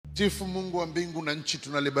Mtakatifu Mungu wa mbingu na nchi,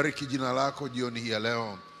 tunalibariki jina lako jioni hii ya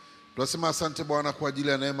leo. Tunasema asante Bwana kwa ajili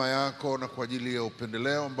ya neema yako na kwa ajili ya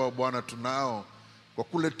upendeleo ambao Bwana tunao kwa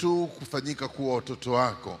kule tu kufanyika kuwa watoto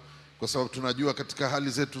wako, kwa sababu tunajua katika hali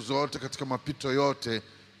zetu zote, katika mapito yote,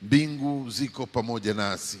 mbingu ziko pamoja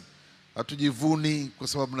nasi. Hatujivuni kwa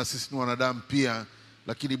sababu na sisi ni wanadamu pia,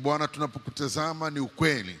 lakini Bwana tunapokutazama ni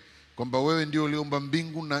ukweli kwamba wewe ndio uliumba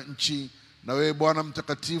mbingu na nchi, na wewe Bwana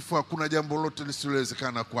mtakatifu, hakuna jambo lolote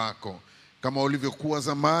lisilowezekana kwako. Kama ulivyokuwa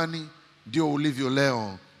zamani, ndio ulivyo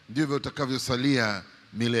leo, ndivyo utakavyosalia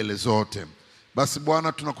milele zote. Basi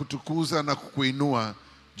Bwana tunakutukuza na kukuinua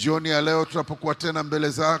jioni ya leo tunapokuwa tena mbele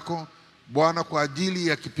zako Bwana kwa ajili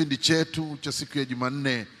ya kipindi chetu cha siku ya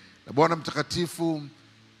Jumanne. Na Bwana mtakatifu,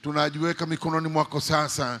 tunajiweka mikononi mwako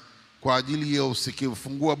sasa kwa ajili ya usikivu.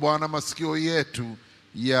 Fungua Bwana masikio yetu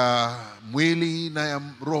ya mwili na ya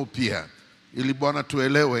roho pia, ili Bwana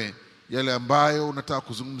tuelewe yale ambayo unataka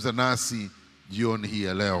kuzungumza nasi jioni hii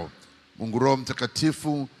ya leo. Mungu Roho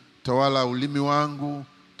mtakatifu, tawala ulimi wangu,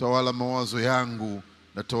 tawala mawazo yangu,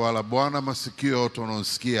 na tawala Bwana masikio yote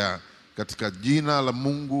wanaosikia, katika jina la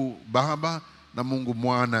Mungu Baba na Mungu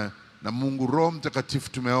Mwana na Mungu Roho mtakatifu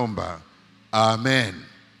tumeomba. Amen.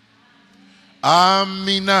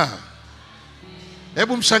 Amina.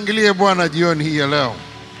 Hebu mshangilie Bwana jioni hii ya leo.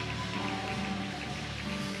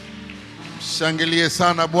 Mshangilie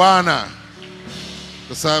sana Bwana,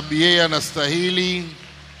 kwa sababu yeye anastahili,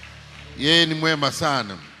 yeye ni mwema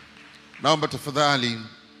sana. Naomba tafadhali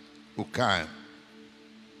ukae.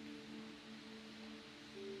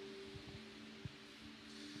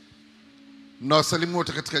 Nawasalimu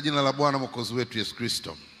wote katika jina la Bwana Mwokozi wetu Yesu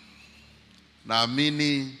Kristo.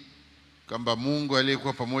 Naamini kwamba Mungu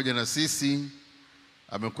aliyekuwa pamoja na sisi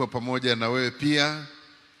amekuwa pamoja na wewe pia,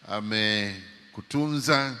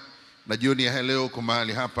 amekutunza, na jioni ya leo uko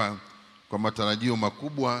mahali hapa kwa matarajio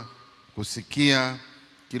makubwa kusikia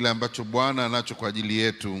kile ambacho Bwana anacho kwa ajili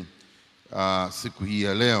yetu siku hii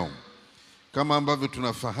ya leo. Kama ambavyo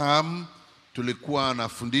tunafahamu, tulikuwa na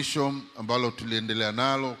fundisho ambalo tuliendelea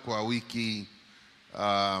nalo kwa wiki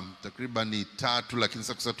takriban 3, lakini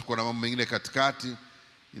sasa tuko na mambo mengine katikati.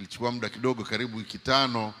 Ilichukua muda kidogo, karibu wiki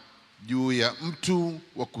 5, juu ya mtu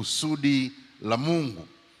wa kusudi la Mungu.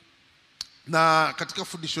 Na katika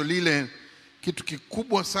fundisho lile, kitu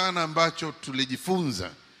kikubwa sana ambacho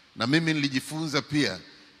tulijifunza, na mimi nilijifunza pia,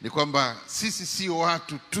 ni kwamba sisi sio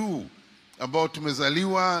watu tu ambao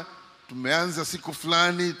tumezaliwa, tumeanza siku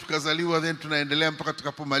fulani, tukazaliwa then tunaendelea mpaka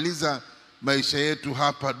tukapomaliza maisha yetu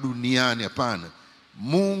hapa duniani. Hapana.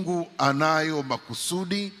 Mungu anayo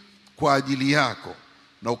makusudi kwa ajili yako,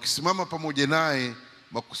 na ukisimama pamoja naye,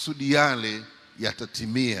 makusudi yale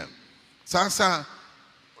yatatimia. Sasa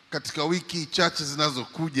katika wiki chache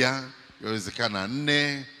zinazokuja, yawezekana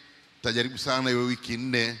 4, tajaribu sana iwe wiki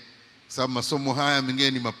 4, sababu masomo haya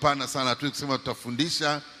mengine ni mapana sana, hatuwezi kusema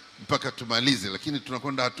tutafundisha mpaka tumalize, lakini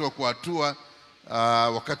tunakwenda hatua kwa hatua.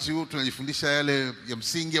 Wakati huu tunajifundisha yale ya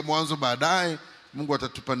msingi ya mwanzo, baadaye Mungu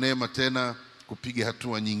atatupa neema tena kupiga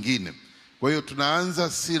hatua nyingine. Kwa hiyo tunaanza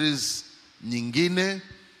series nyingine,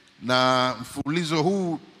 na mfululizo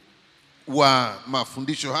huu wa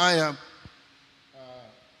mafundisho haya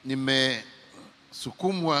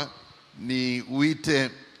nimesukumwa ni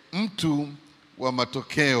uite mtu wa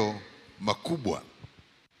matokeo makubwa.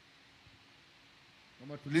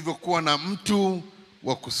 Kama tulivyokuwa na mtu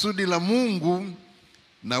wa kusudi la Mungu,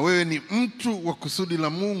 na wewe ni mtu wa kusudi la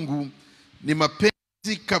Mungu. Ni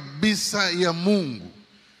mapenzi kabisa ya Mungu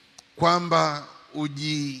kwamba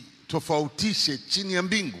ujitofautishe chini ya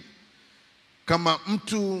mbingu kama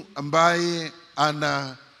mtu ambaye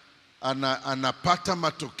anapata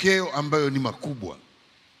matokeo ambayo ni makubwa,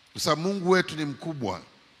 kwa sababu Mungu wetu ni mkubwa.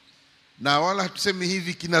 Na wala hatusemi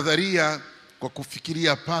hivi kinadharia kwa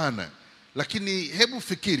kufikiria pana, lakini hebu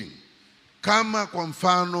fikiri kama kwa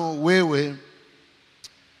mfano wewe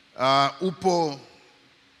upo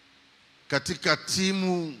katika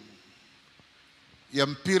timu ya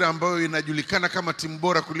mpira ambayo inajulikana kama timu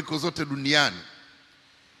bora kuliko zote duniani,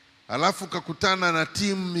 alafu ukakutana na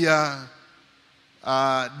timu ya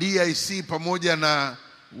DIC pamoja na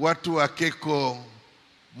watu wa Keko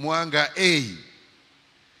Mwanga A.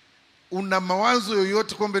 Una mawazo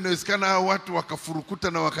yoyote kwamba inawezekana hao watu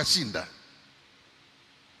wakafurukuta na wakashinda?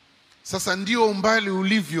 Sasa ndio umbali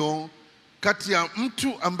ulivyo kati ya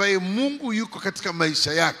mtu ambaye Mungu yuko katika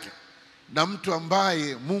maisha yake na mtu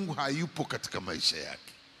ambaye Mungu hayupo katika maisha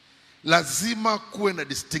yake. Lazima kuwe na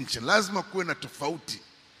distinction, lazima kuwe na tofauti.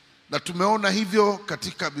 Na tumeona hivyo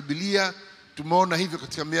katika Biblia, tumeona hivyo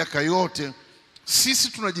katika miaka yote.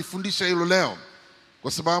 Sisi tunajifundisha hilo leo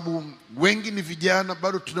kwa sababu wengi ni vijana,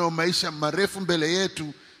 bado tunao maisha marefu mbele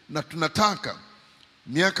yetu, na tunataka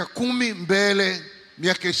miaka 10 mbele,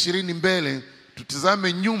 miaka 20 mbele,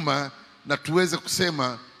 tutazame nyuma na tuweze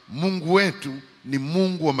kusema Mungu wetu ni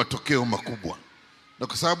Mungu wa matokeo makubwa. Na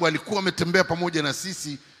kwa sababu alikuwa ametembea pamoja na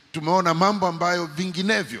sisi, tumeona mambo ambayo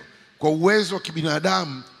vinginevyo kwa uwezo wa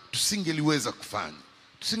kibinadamu tusingeliweza kufanya,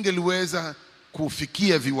 tusingeliweza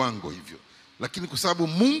kufikia viwango hivyo. Lakini kwa sababu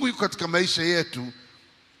Mungu yuko katika maisha yetu,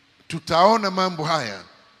 tutaona mambo haya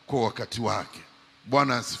kwa wakati wake.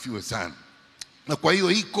 Bwana asifiwe sana. Na kwa hiyo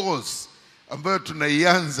hii course ambayo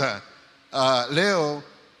tunaianza leo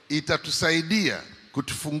itatusaidia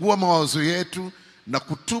kutufungua mawazo yetu na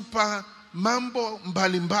kutupa mambo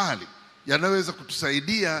mbalimbali yanaweza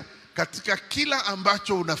kutusaidia katika kila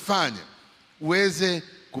ambacho unafanya, uweze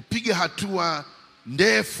kupiga hatua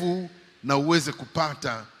ndefu na uweze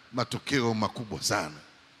kupata matokeo makubwa sana.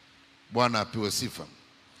 Bwana apewe sifa.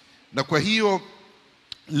 Na kwa hiyo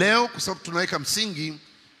leo, kwa sababu tunaweka msingi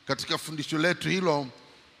katika fundisho letu hilo,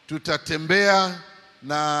 tutatembea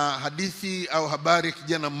na hadithi au habari ya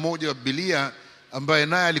kijana mmoja wa Biblia ambaye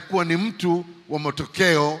naye alikuwa ni mtu wa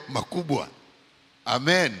matokeo makubwa.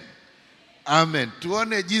 Amen. Amen.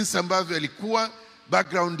 Tuone jinsi ambavyo alikuwa,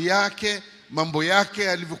 background yake, mambo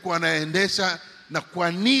yake alivyokuwa anaendesha, na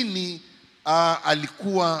kwa nini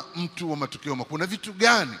alikuwa mtu wa matokeo makubwa, na vitu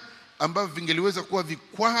gani ambavyo vingeliweza kuwa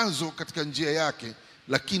vikwazo katika njia yake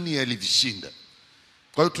lakini alivishinda.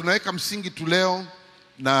 Kwa hiyo tunaweka msingi tu leo,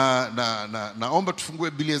 naomba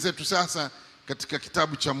tufungue Biblia zetu sasa katika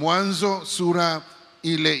kitabu cha Mwanzo sura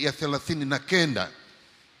ile ya 39.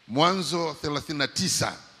 Mwanzo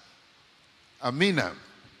 39. Amina.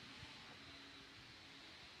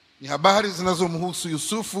 Ni habari zinazomhusu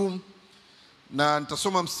Yusufu, na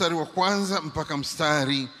nitasoma mstari wa 1 mpaka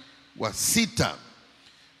mstari wa 6.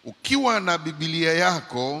 Ukiwa na Biblia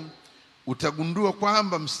yako utagundua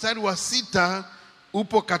kwamba mstari wa 6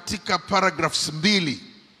 upo katika paragraphs 2.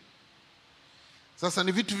 Sasa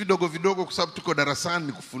ni vitu vidogo vidogo kwa sababu tuko darasani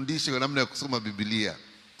ni kufundisha namna ya kusoma Biblia.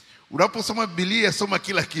 Unaposoma Biblia, soma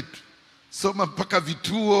kila kitu. Soma mpaka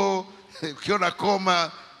vituo, ukiona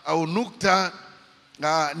koma au nukta,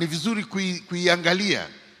 ni vizuri kuiangalia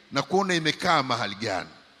na kuona imekaa mahali gani.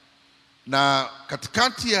 Na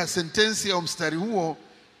katikati ya sentensi au mstari huo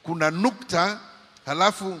kuna nukta,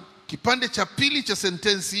 halafu kipande cha pili cha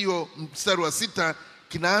sentensi hiyo, mstari wa 6,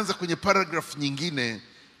 kinaanza kwenye paragraph nyingine,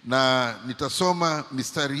 na nitasoma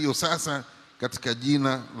mistari hiyo sasa katika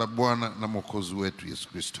jina la Bwana na Mwokozi wetu Yesu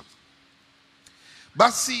Kristo.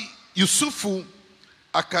 Basi Yusufu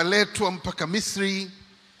akaletwa mpaka Misri,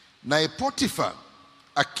 naye Potifa,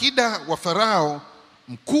 akida wa Farao,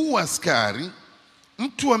 mkuu wa askari,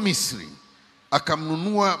 mtu wa Misri,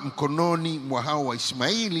 akamnunua mkononi mwa hao wa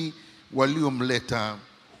Ishmaeli waliomleta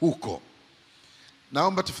huko.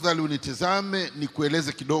 Naomba tafadhali unitazame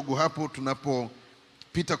nikueleze kidogo hapo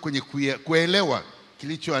tunapopita kwenye kuelewa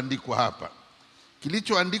kilichoandikwa hapa.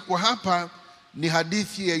 Kilichoandikwa hapa ni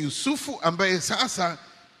hadithi ya Yusufu ambaye sasa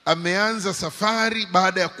ameanza safari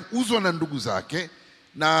baada ya kuuzwa na ndugu zake,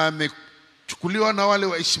 na amechukuliwa na wale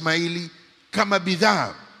wa Ishmaeli kama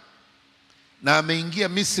bidhaa, na ameingia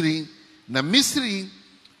Misri. Na Misri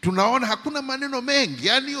tunaona hakuna maneno mengi,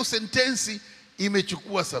 yani hiyo sentensi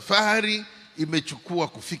imechukua safari, imechukua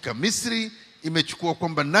kufika Misri, imechukua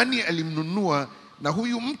kwamba nani alimnunua, na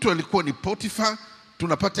huyu mtu alikuwa ni Potifa.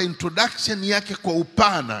 Tunapata introduction yake kwa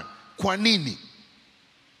upana. Kwa nini?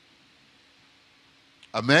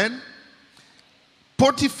 Amen.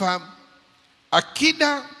 Potifa,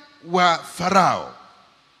 akida wa Farao,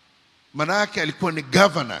 maana yake alikuwa ni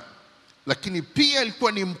governor, lakini pia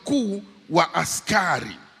alikuwa ni mkuu wa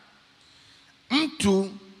askari,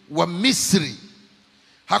 mtu wa Misri.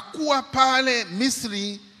 Hakuwa pale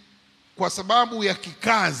Misri kwa sababu ya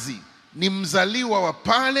kikazi, ni mzaliwa wa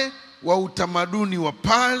pale, wa utamaduni wa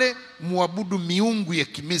pale, muabudu miungu ya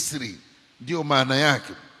Kimisri, ndio maana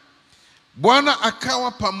yake. Bwana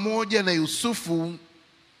akawa pamoja na Yusufu,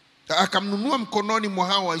 akamnunua mkononi mwa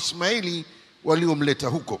hao wa Ishmaeli waliomleta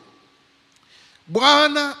huko.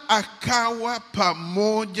 Bwana akawa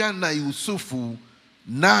pamoja na Yusufu,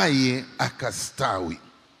 naye akastawi.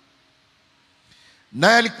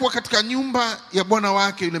 Naye alikuwa katika nyumba ya bwana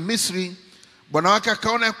wake yule Misri. Bwana wake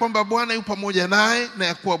akaona ya kwamba Bwana yu pamoja naye, na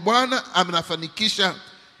ya kuwa Bwana amenafanikisha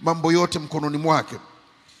mambo yote mkononi mwake.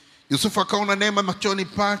 Yusufu akaona neema machoni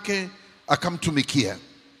pake, akamtumikia,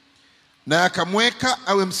 na akamweka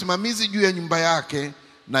awe msimamizi juu ya nyumba yake,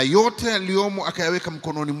 na yote aliyomo akayaweka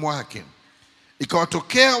mkononi mwake.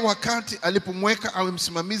 Ikawatokea wakati alipomweka awe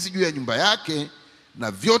msimamizi juu ya nyumba yake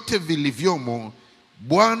na vyote vilivyomo,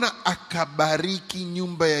 Bwana akabariki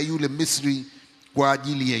nyumba ya yule Misri kwa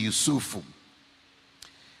ajili ya Yusufu.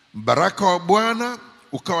 Baraka wa Bwana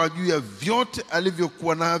ukawa juu ya vyote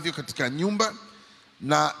alivyokuwa navyo katika nyumba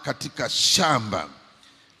na katika shamba.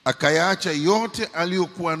 Akayaacha yote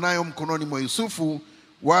aliyokuwa nayo mkononi mwa Yusufu,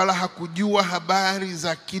 wala hakujua habari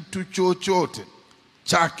za kitu chochote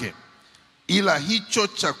chake ila hicho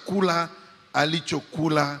chakula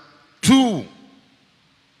alichokula tu.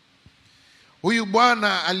 Huyu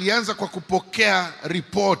bwana alianza kwa kupokea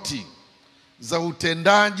ripoti za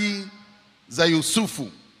utendaji za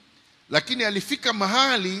Yusufu, lakini alifika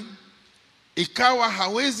mahali ikawa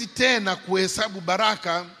hawezi tena kuhesabu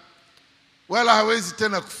baraka wala hawezi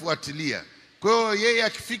tena kufuatilia. Kwa hiyo yeye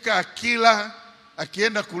akifika akila,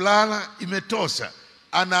 akienda kulala, imetosha.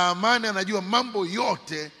 Ana amani, anajua mambo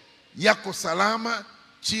yote yako salama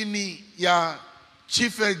chini ya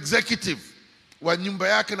chief executive wa nyumba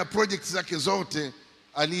yake na projects zake zote,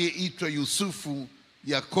 aliyeitwa Yusufu,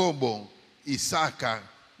 Yakobo, Isaka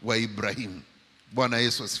wa Ibrahimu. Bwana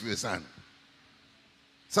Yesu asifiwe sana.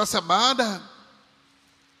 Sasa baada,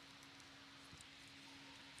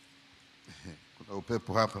 kuna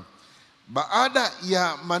upepo hapa. Baada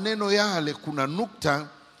ya maneno yale kuna nukta,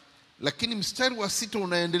 lakini mstari wa 6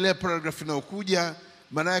 unaendelea paragraph inayokuja.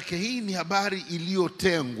 Maana yake hii ni habari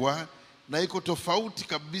iliyotengwa na iko tofauti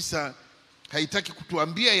kabisa, haitaki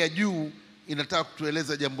kutuambia ya juu, inataka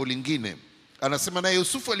kutueleza jambo lingine. Anasema, na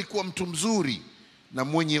Yusufu alikuwa mtu mzuri na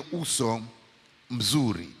mwenye uso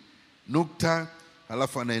mzuri. Nukta,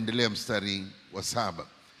 halafu anaendelea mstari wa 7.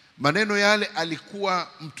 Maneno yale alikuwa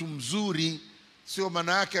mtu mzuri sio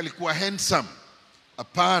maana yake alikuwa handsome.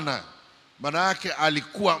 Hapana, maana yake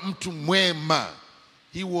alikuwa mtu mwema.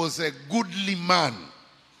 He was a goodly man.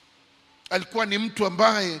 Alikuwa ni mtu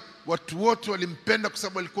ambaye watu wote walimpenda kwa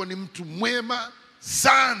sababu alikuwa ni mtu mwema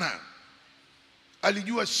sana.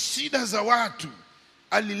 Alijua shida za watu,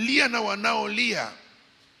 alilia na wanaolia.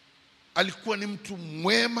 Alikuwa ni mtu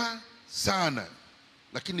mwema sana,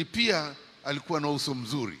 lakini pia alikuwa na uso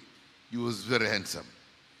mzuri. He was very handsome.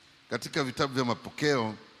 Katika vitabu vya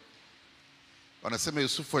mapokeo wanasema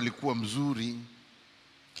Yusufu alikuwa mzuri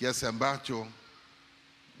kiasi ambacho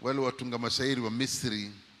wale watunga mashairi wa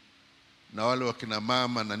Misri na wale wakina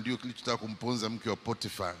mama, na ndio kilichotaka kumponza mke wa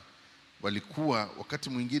Potifa, walikuwa wakati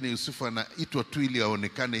mwingine Yusufu anaitwa tu ili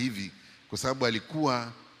aonekane hivi, kwa sababu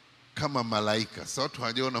alikuwa kama malaika. Sasa watu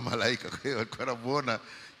hawajaona malaika, kwa hiyo walikuwa wanamuona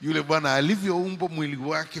yule bwana alivyoumbwa, mwili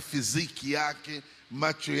wake, fiziki yake,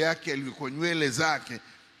 macho yake, alivyokuwa, nywele zake.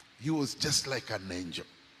 He was just like an angel.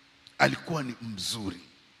 Alikuwa ni mzuri.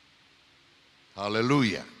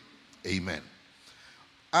 Hallelujah. Amen.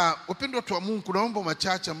 Wapendwa watu wa Mungu, kuna mambo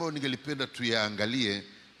machache ambayo ningelipenda tuyaangalie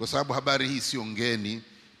kwa sababu habari hii sio ngeni,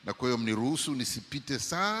 na kwa hiyo mniruhusu nisipite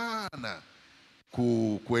sana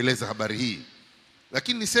kueleza habari hii.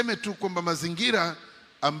 Lakini niseme tu kwamba mazingira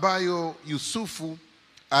ambayo Yusufu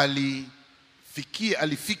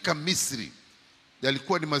alifika Misri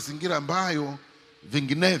yalikuwa ni mazingira ambayo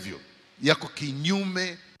vinginevyo yako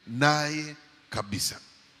kinyume naye kabisa.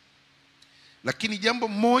 Lakini jambo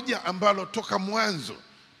moja ambalo toka mwanzo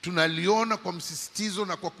tunaliona kwa msisitizo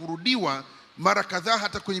na kwa kurudiwa mara kadhaa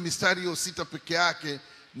hata kwenye mistari hiyo 6 peke yake,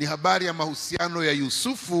 ni habari ya mahusiano ya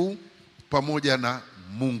Yusufu pamoja na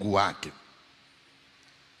Mungu wake.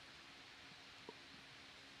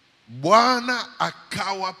 Bwana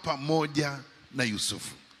akawa pamoja na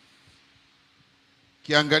Yusufu.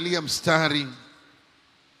 Kiangalia mstari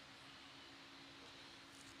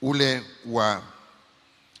ule wa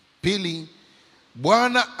 2,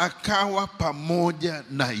 Bwana akawa pamoja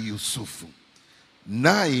na Yusufu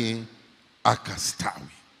naye akastawi.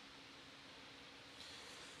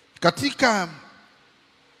 Katika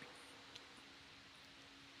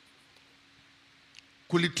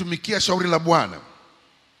kulitumikia shauri la Bwana,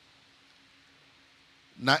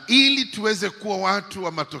 na ili tuweze kuwa watu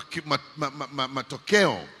wa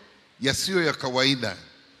matokeo yasiyo ya kawaida,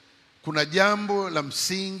 kuna jambo la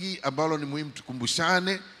msingi ambalo ni muhimu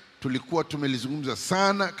tukumbushane. Tulikuwa tumelizungumza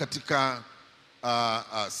sana katika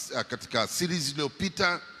series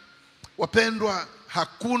iliyopita. Wapendwa,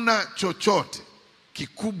 hakuna chochote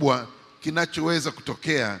kikubwa kinachoweza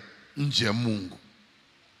kutokea nje ya Mungu.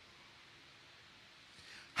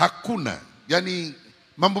 Hakuna. Yani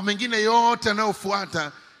mambo mengine yote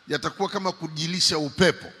yanayofuata yatakuwa kama kujilisha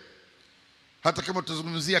upepo. Hata kama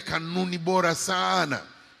tutazungumzia kanuni bora sana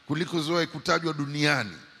kuliko zoe kutajwa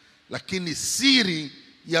duniani, lakini siri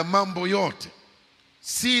ya mambo yote,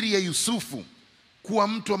 siri ya Yusufu kuwa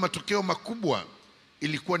mtu wa matokeo makubwa,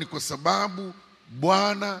 ilikuwa ni kwa sababu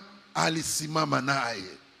Bwana alisimama naye.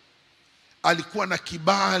 Alikuwa na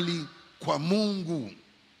kibali kwa Mungu.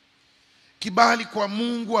 Kibali kwa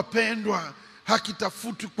Mungu, wapendwa,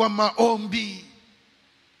 hakitafuti kwa maombi.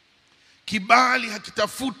 Kibali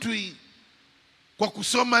hakitafutwi kwa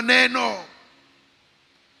kusoma neno.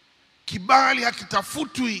 Kibali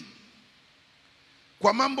hakitafutwi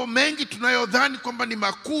kwa mambo mengi tunayodhani kwamba ni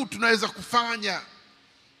makuu tunaweza kufanya.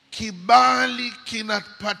 Kibali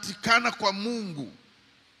kinapatikana kwa Mungu.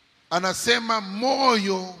 Anasema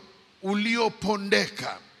moyo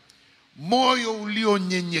uliopondeka, moyo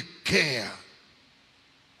ulionyenyekea,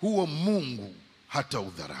 huo Mungu hata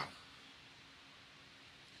udharau.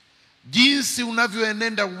 Jinsi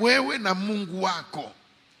unavyoenenda wewe na Mungu wako.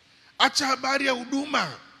 Acha habari ya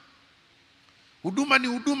huduma. Huduma ni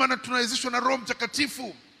huduma na tunawezeshwa na Roho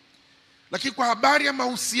Mtakatifu. Lakini kwa habari ya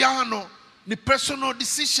mahusiano ni personal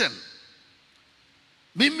decision.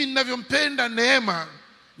 Mimi ninavyompenda Neema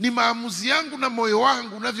ni maamuzi yangu na moyo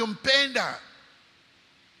wangu unavyompenda.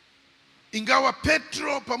 Ingawa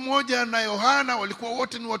Petro pamoja na Yohana walikuwa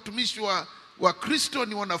wote ni watumishi wa Kristo,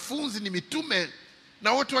 ni wanafunzi, ni mitume,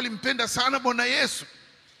 na wote walimpenda sana Bwana Yesu,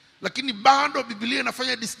 lakini bado Biblia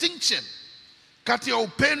inafanya distinction kati ya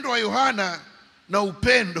upendo wa Yohana na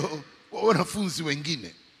upendo wa wanafunzi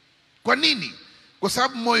wengine. Kwa nini? Kwa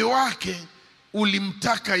sababu moyo wake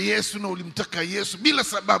ulimtaka Yesu, na ulimtaka Yesu bila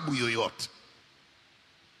sababu yoyote.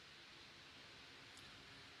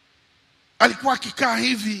 Alikuwa akikaa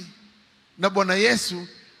hivi na Bwana Yesu,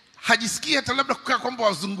 hajisikia hata labda kukaa kwamba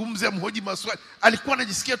wazungumze amhoji maswali. Alikuwa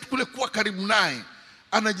anajisikia tu kule kuwa karibu naye,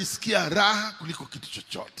 anajisikia raha kuliko kitu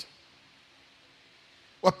chochote.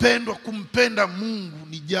 Wapendwa, kumpenda Mungu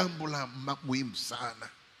ni jambo la muhimu sana,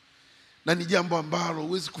 na ni jambo ambalo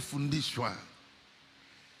huwezi kufundishwa.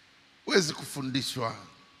 Huwezi kufundishwa.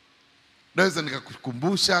 Naweza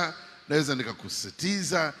nikakukumbusha, naweza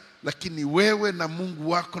nikakusisitiza, lakini wewe na Mungu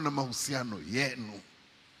wako na mahusiano yenu.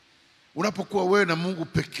 Unapokuwa wewe na Mungu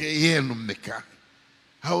pekee yenu mmekaa,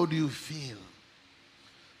 how do you feel?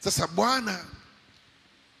 Sasa Bwana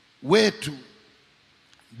wetu,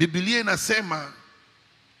 Biblia inasema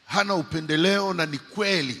hana upendeleo, na ni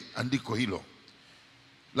kweli andiko hilo.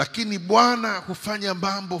 Lakini Bwana hufanya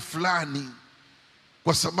mambo fulani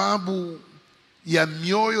kwa sababu ya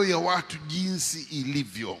mioyo ya watu jinsi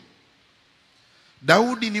ilivyo.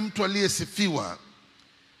 Daudi ni mtu aliyesifiwa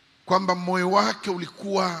kwamba moyo wake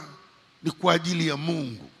ulikuwa ni kwa ajili ya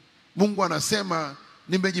Mungu. Mungu anasema,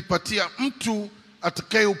 nimejipatia mtu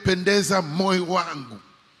atakayeupendeza moyo wangu,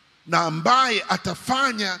 na ambaye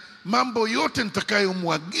atafanya mambo yote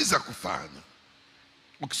nitakayomwagiza kufanya.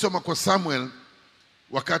 Ukisoma kwa Samuel,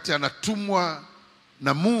 wakati anatumwa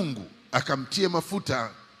na Mungu akamtie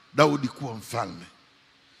mafuta Daudi kuwa mfalme.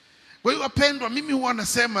 Kwa hiyo wapendwa, mimi huwa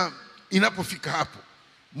nasema inapofika hapo,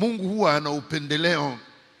 Mungu huwa ana upendeleo.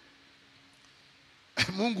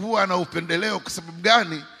 Mungu huwa ana upendeleo. Kwa sababu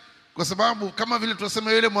gani? Kwa sababu kama vile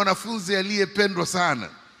tunasema yule mwanafunzi aliyependwa sana,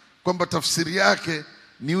 kwamba tafsiri yake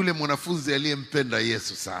ni yule mwanafunzi aliyempenda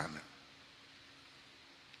Yesu sana.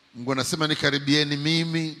 Mungu anasema, nikaribieni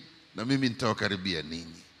mimi na mimi nitawakaribia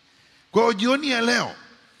ninyi. Kwa hiyo jioni ya leo,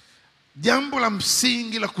 jambo la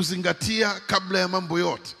msingi la kuzingatia kabla ya mambo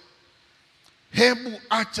yote, hebu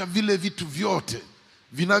acha vile vitu vyote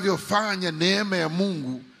vinavyofanya neema ya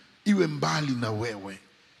Mungu iwe mbali na wewe.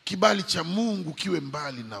 Kibali cha Mungu kiwe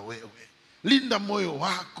mbali na wewe. Linda moyo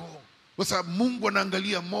wako, kwa sababu Mungu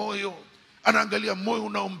anaangalia moyo. Anaangalia moyo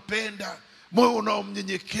unaompenda, moyo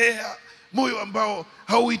unaomnyenyekea, moyo ambao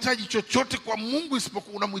hauhitaji chochote kwa Mungu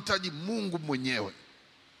isipokuwa unamhitaji Mungu mwenyewe.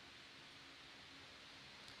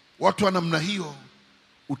 Watu wa namna hiyo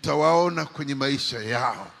utawaona kwenye maisha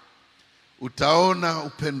yao. Utaona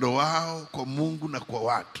upendo wao kwa Mungu na kwa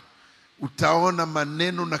watu. Utaona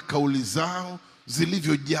maneno na kauli zao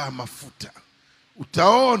zilivyojaa mafuta.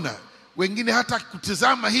 Utaona wengine hata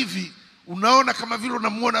kutazama hivi, unaona kama vile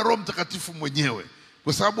unamuona Roho Mtakatifu mwenyewe,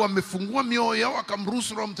 kwa sababu amefungua mioyo yao,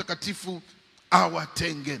 akamruhusu Roho Mtakatifu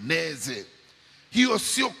awatengeneze. Hiyo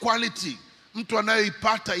sio quality mtu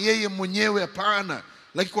anayoipata yeye mwenyewe, hapana.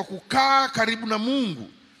 Lakini kwa kukaa karibu na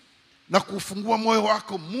Mungu na kufungua moyo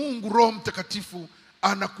wako, Mungu Roho Mtakatifu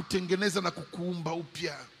anakutengeneza na kukuumba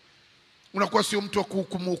upya. Unakuwa sio mtu wa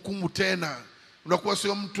kuhukumu tena. Unakuwa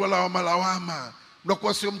sio mtu wa lawama.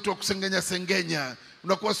 Unakuwa sio mtu wa kusengenya.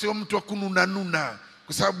 Unakuwa sio mtu wa kununa,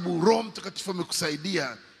 kwa sababu Roho Mtakatifu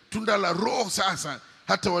amekusaidia. Tunda la Roho sasa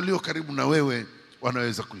hata walio karibu na wewe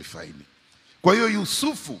wanaweza kulifaidi. Kwa hiyo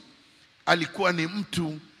Yusufu alikuwa ni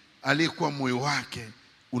mtu aliyekuwa moyo wake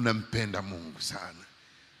unampenda Mungu sana.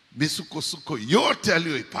 Misukosuko yote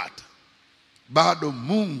aliyoipata, bado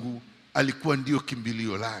Mungu alikuwa ndio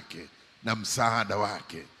kimbilio lake na msaada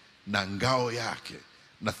wake na ngao yake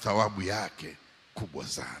na thawabu yake kubwa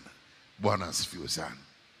sana. Bwana asifiwe sana.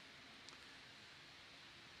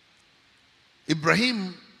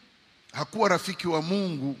 Ibrahim hakuwa rafiki wa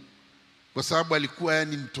Mungu kwa sababu alikuwa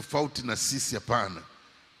yani tofauti na sisi, hapana.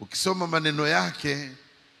 Ukisoma maneno yake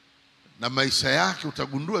na maisha yake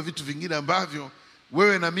utagundua vitu vingine ambavyo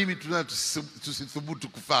wewe na mimi tusithubutu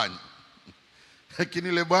kufanya. Lakini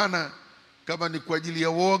yule bwana, kama ni kwa ajili ya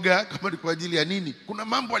woga, kama ni kwa ajili ya nini, kuna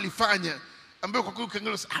mambo alifanya ambayo kwa kweli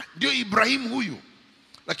ukiangalia ndio Ibrahimu huyu.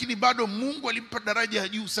 Lakini bado Mungu alimpa daraja ya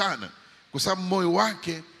juu sana, kwa sababu moyo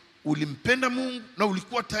wake ulimpenda Mungu na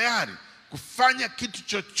ulikuwa tayari kufanya kitu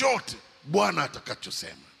chochote Bwana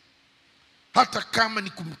atakachosema, hata kama ni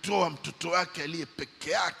kumtoa mtoto wake aliye peke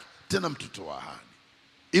yake, tena mtoto wa ahadi.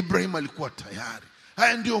 Ibrahim alikuwa tayari.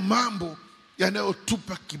 Haya ndio mambo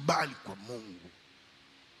yanayotupa kibali kwa Mungu.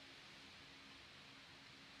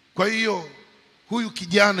 Kwa hiyo huyu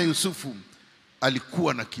kijana Yusufu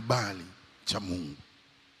alikuwa na kibali cha Mungu.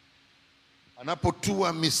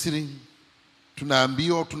 Anapotua Misri,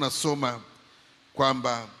 tunaambiwa, tunasoma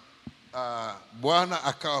kwamba Bwana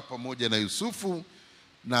akawa pamoja na Yusufu,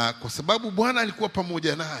 na kwa sababu Bwana alikuwa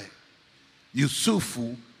pamoja naye,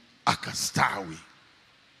 Yusufu akastawi.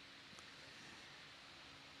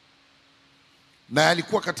 Na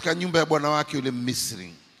alikuwa katika nyumba ya bwana wake yule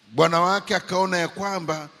Misri. Bwana wake akaona ya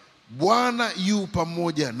kwamba Bwana yu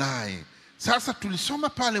pamoja naye. Sasa tulisoma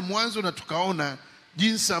pale mwanzo na tukaona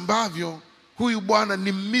jinsi ambavyo huyu bwana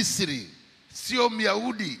ni Misri, sio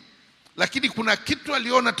Myahudi. Lakini kuna kitu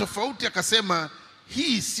aliona tofauti, akasema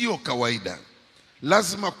hii sio kawaida,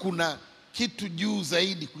 lazima kuna kitu juu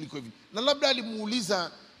zaidi kuliko hivi. Na labda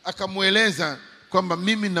alimuuliza, akamueleza kwamba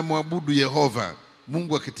mimi namwabudu Yehova,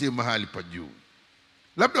 Mungu akitie mahali pa juu.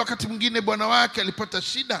 Labda wakati mwingine bwana wake alipata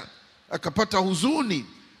shida, akapata huzuni,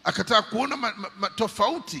 akataka kuona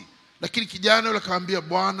tofauti, lakini kijana yule akamwambia,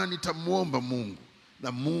 Bwana, nitamuomba Mungu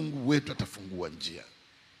na Mungu wetu atafungua njia.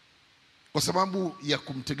 Kwa sababu ya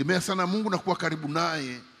kumtegemea sana Mungu na kuwa karibu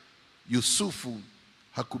naye, Yusufu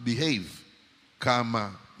hakubehave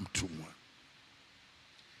kama mtumwa.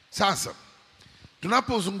 Sasa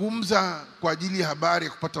tunapozungumza kwa ajili ya habari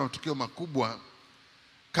ya kupata matokeo makubwa,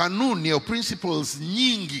 kanuni au principles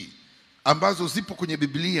nyingi ambazo zipo kwenye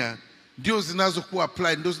Biblia ndio zinazokuwa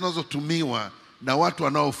applied, ndio zinazotumiwa na watu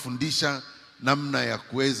wanaofundisha namna ya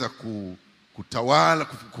kuweza kutawala,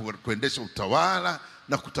 kuendesha utawala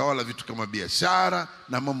na kutawala vitu kama biashara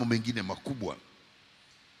na mambo mengine makubwa.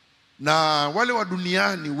 Na wale wa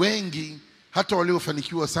duniani wengi, hata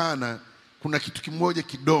waliofanikiwa sana, kuna kitu kimoja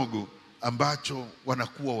kidogo ambacho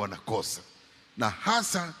wanakuwa wanakosa, na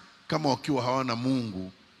hasa kama wakiwa hawana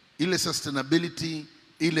Mungu, ile sustainability,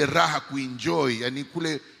 ile raha kuenjoy, yani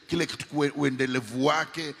kile kitu uendelevu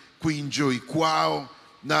wake, kuenjoy kwao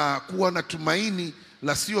na kuwa na tumaini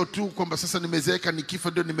la sio tu kwamba sasa nimezeeka, nikifa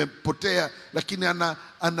ndio nimepotea, lakini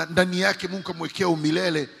ndani yake Mungu kamwekea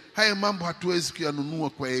umilele. Haya mambo hatuwezi kuyanunua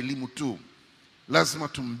kwa elimu tu, lazima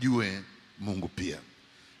tumjue Mungu pia.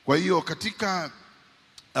 Kwa hiyo katika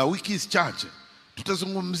wiki chache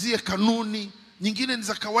tutazungumzia kanuni nyingine ni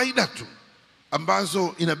za kawaida tu,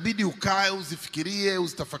 ambazo inabidi ukae, uzifikirie,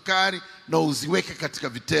 uzitafakari na uziweke katika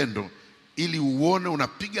vitendo, ili uone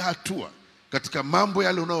unapiga hatua katika mambo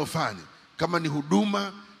yale unayofanya, kama ni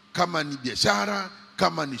huduma, kama ni biashara,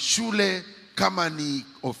 kama ni shule, kama ni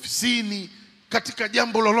ofisini, katika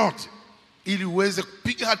jambo lolote, ili uweze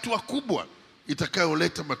kupiga hatua kubwa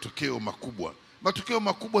itakayoleta matokeo makubwa. Matokeo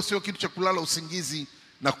makubwa sio kitu cha kulala usingizi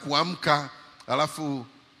na kuamka alafu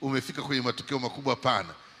umefika kwenye matokeo makubwa, hapana.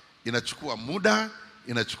 Inachukua muda,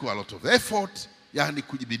 inachukua a lot of effort, yani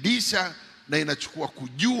kujibidisha, na inachukua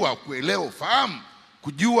kujua, kuelewa, ufahamu,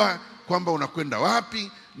 kujua kwamba unakwenda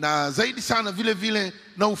wapi, na zaidi sana vile vile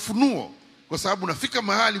na ufunuo, kwa sababu unafika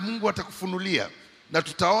mahali Mungu atakufunulia, na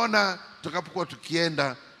tutaona tutakapokuwa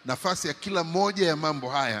tukienda nafasi ya kila moja ya mambo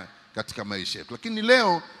haya katika maisha yetu. Lakini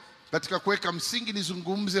leo katika kuweka msingi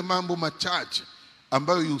nizungumze mambo machache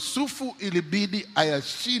ambayo Yusufu ilibidi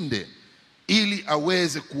ayashinde ili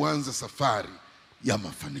aweze kuanza safari ya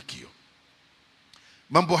mafanikio.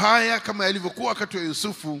 Mambo haya kama yalivyokuwa wakati wa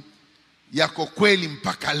Yusufu yako kweli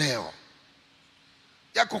mpaka leo,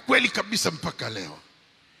 yako kweli kabisa mpaka leo.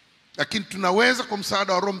 Lakini tunaweza kwa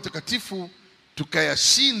msaada wa Roho Mtakatifu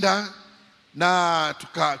tukayashinda na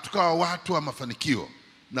tukawa watu wa mafanikio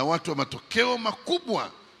na watu wa matokeo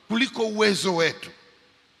makubwa kuliko uwezo wetu.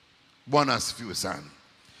 Bwana asifiwe sana.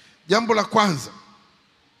 Jambo la kwanza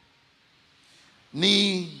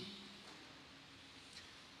ni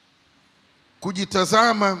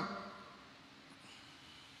kujitazama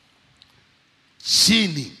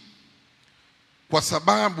chini kwa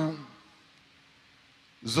sababu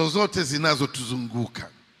zozote zinazotuzunguka.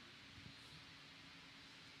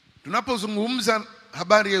 Tunapozungumza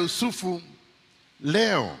habari ya Yusufu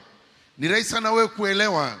leo, Ni rahisi sana wewe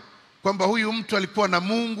kuelewa kwamba huyu mtu alikuwa na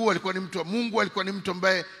Mungu, alikuwa ni mtu wa Mungu, alikuwa ni mtu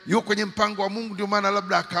ambaye yuko kwenye mpango wa Mungu, ndio maana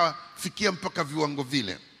labda akafikia mpaka viwango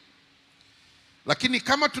vile. Lakini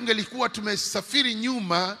kama tungelikuwa tumesafiri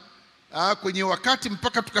nyuma kwenye wakati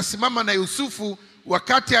mpaka tukasimama na Yusufu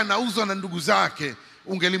wakati anauzwa na ndugu zake,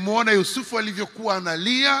 ungelimuona Yusufu alivyokuwa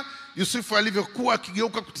analia, Yusufu alivyokuwa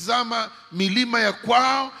akigeuka kutizama milima ya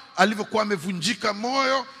kwao, alivyokuwa amevunjika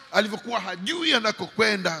moyo, alivyokuwa hajui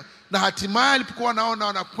anakokwenda, na hatimaye alipokuwa anaona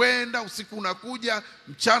anakwenda, usiku unakuja,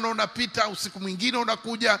 mchana unapita, usiku mwingine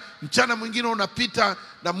unakuja, mchana mwingine unapita,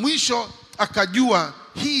 na mwisho akajua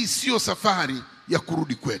hii sio safari ya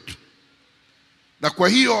kurudi kwetu. Na kwa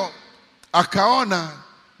hiyo akaona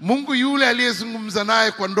Mungu yule aliyezungumza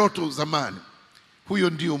naye kwa ndoto zamani, huyo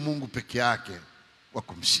ndio Mungu peke yake wa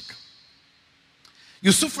kumshika.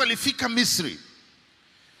 Yusufu alifika Misri.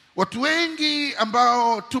 Watu wengi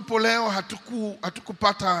ambao tupo leo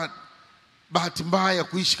hatukupata bahati mbaya ya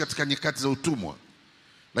kuishi katika nyakati za utumwa.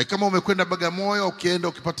 Like kama umekwenda Bagamoyo, ukienda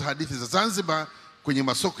ukipata hadithi za Zanzibar kwenye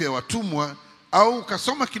masoko ya watumwa, au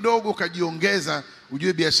ukasoma kidogo ukajiongeza,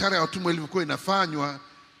 ujue biashara ya watumwa ilivyokuwa inafanywa.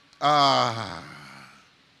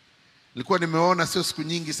 Nilikuwa nimeona sio siku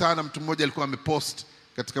nyingi sana, mtu mmoja alikuwa amepost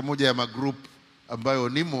katika moja ya magroup ambayo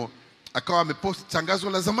nimo, akawa amepost tangazo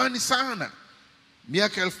la zamani sana,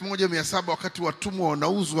 miaka 1700 wakati watumwa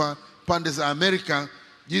wanauzwa pande za Amerika,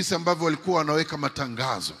 jinsi ambavyo walikuwa wanaweka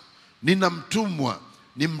matangazo. Nina mtumwa,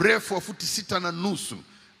 ni mrefu wa futi 6.5,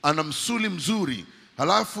 ana msuli mzuri,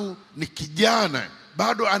 halafu ni kijana,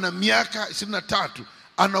 bado ana miaka 23,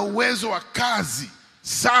 ana uwezo wa kazi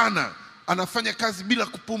sana, anafanya kazi bila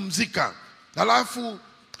kupumzika, halafu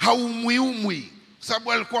haumwi,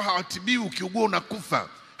 sababu alikuwa hawatibiwi, ukiugua unakufa,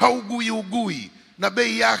 haugui, na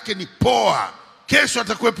bei yake ni poa. Kesho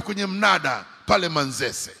atakuwepo kwenye mnada pale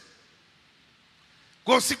Manzese.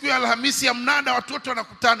 Kwa siku ya Alhamisi ya mnada watu wote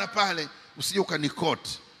wanakutana pale. Usije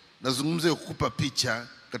ukanikoti, nazungumza kukupa picha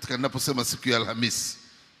katika ninaposema siku ya Alhamisi.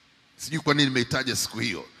 Sijui kwa nini nimeitaja siku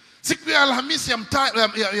hiyo. Siku ya Alhamisi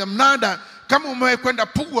ya mnada, kama umewahi kwenda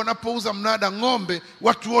Pugu wanapouza mnada ng'ombe,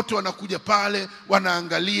 watu wote wanakuja pale,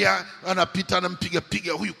 wanaangalia, anapita,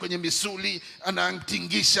 anampiga huyu kwenye misuli,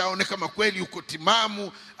 anamtingisha aone kama kweli yuko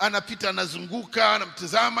timamu, anapita, anazunguka,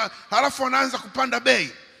 anamtazama, halafu anaanza kupanda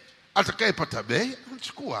bei. Atakayepata bei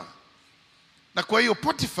anachukua. Na kwa hiyo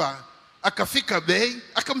Potifa akafika bei,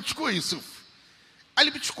 akamchukua Yusufu.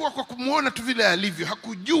 Alimchukua kwa kumuona tu vile alivyo,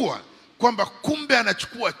 hakujua kwamba kumbe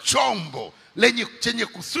anachukua chombo chenye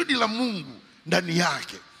kusudi la Mungu ndani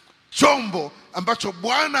yake, chombo ambacho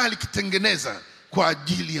Bwana alikitengeneza kwa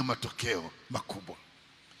ajili ya matokeo makubwa.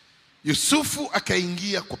 Yusufu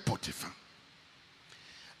akaingia kwa Potifa,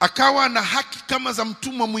 akawa na haki kama za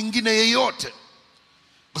mtumwa mwingine yeyote,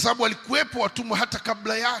 kwa sababu walikuwepo watumwa hata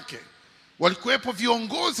kabla yake, walikuwepo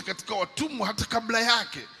viongozi katika watumwa hata kabla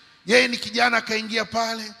yake. Yeye ni kijana, akaingia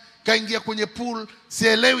pale, kaingia kwenye pool.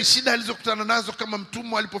 Sielewi shida alizokutana nazo kama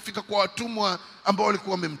mtumwa alipofika kwa watumwa ambao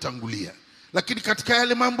walikuwa wamemtangulia, lakini katika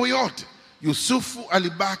yale mambo yote Yusufu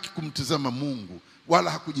alibaki kumtazama Mungu,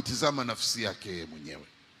 wala hakujitazama nafsi yake mwenyewe.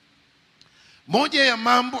 Moja ya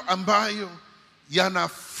mambo ambayo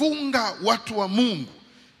yanafunga watu wa Mungu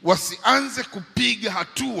wasianze kupiga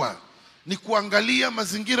hatua ni kuangalia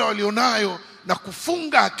mazingira walionayo na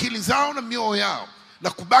kufunga akili zao na mioyo yao na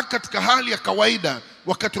kubaki katika hali ya kawaida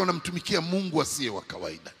wakati wanamtumikia Mungu asiye wa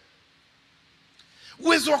kawaida.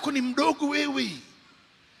 Uwezo wako ni mdogo wewe.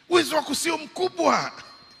 Uwezo wako sio mkubwa.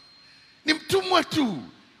 Ni mtumwa tu.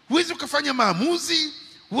 Huwezi ukafanya maamuzi,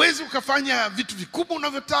 huwezi ukafanya vitu vikubwa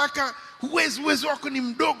unavyotaka. Uwezo wako ni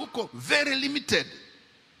mdogo, uko very limited.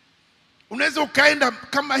 Unaweza ukaenda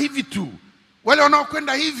kama hivi tu. Wale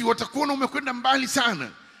wanaokwenda hivi watakuona umekwenda mbali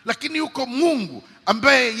sana. Lakini yuko Mungu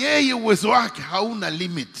ambaye yeye uwezo wake hauna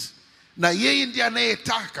limit, na yeye ndiye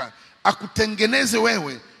anayetaka akutengeneze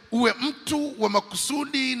wewe uwe mtu wa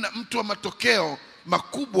makusudi na mtu wa matokeo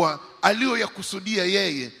makubwa aliyoyakusudia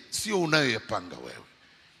yeye, sio unayoyapanga wewe.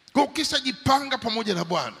 Kwa ukishajipanga pamoja na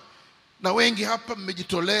Bwana, na wengi hapa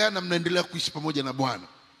mmejitolea na mnaendelea kuishi pamoja na Bwana,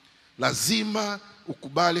 lazima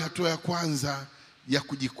ukubali hatua ya kwanza ya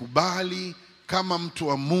kujikubali kama mtu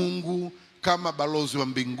wa Mungu, kama balozi wa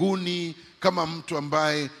mbinguni, kama mtu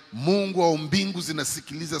ambaye Mungu au mbingu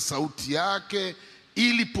zinasikiliza sauti yake,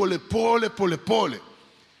 ili pole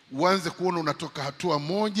uanze kuona unatoka hatua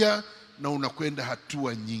moja na unakwenda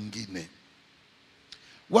hatua nyingine.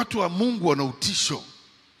 Watu wa Mungu wana utisho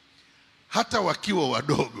hata wakiwa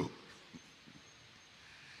wadogo.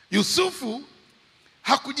 Yusufu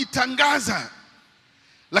hakujitangaza,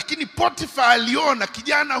 lakini Potifa aliona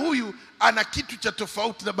kijana huyu ana kitu cha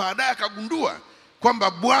tofauti, na baadaye akagundua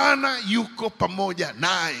kwamba Bwana yuko pamoja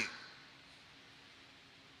naye.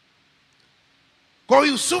 Kwa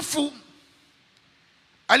Yusufu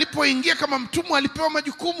alipoingia kama mtumwa alipewa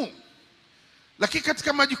majukumu, lakini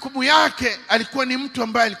katika majukumu yake alikuwa ni mtu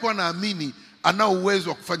ambaye alikuwa anaamini anao uwezo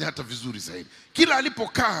wa kufanya hata vizuri zaidi. Kila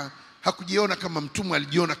alipokaa hakujiona kama mtumwa,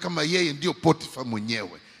 alijiona kama yeye ndio Potifa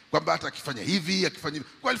mwenyewe, kwamba hata akifanya hivi, akifanya hivi.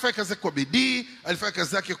 Kwa alifanya kazi yake kwa bidii, alifanya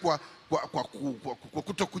kazi yake kwa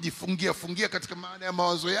kuto kujifungia katika maana ya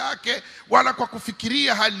mawazo yake, wala kwa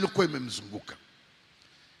kufikiria hali iliyokuwa imemzunguka.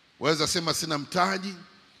 Waweza sema sina mtaji,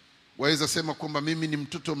 waweza sema kwamba mimi ni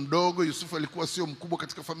mtoto mdogo. Yusufu alikuwa sio mkubwa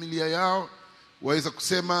katika familia yao. Waweza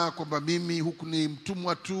kusema kwamba mimi huku ni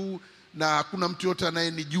mtumwa tu na hakuna mtu yote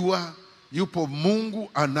anayenijua. Yupo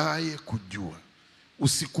Mungu anayekujua.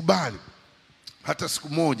 Usikubali hata siku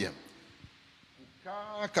moja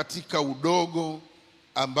kukaa katika udogo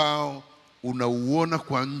ambao unauona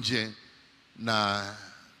kwa nje, na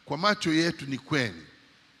kwa macho yetu ni kweli,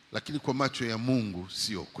 lakini kwa macho ya Mungu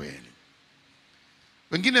sio kweli.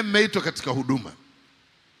 Wengine mmeitwa katika huduma,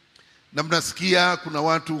 na mnasikia kuna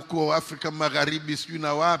watu huko Afrika Magharibi, sijui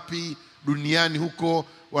na wapi duniani huko,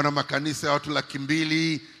 wana makanisa ya watu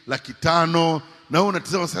 200,000, 500,000, na wewe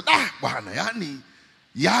unatazama sasa, bwana,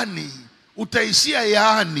 yani utaishia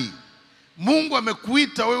yani. Mungu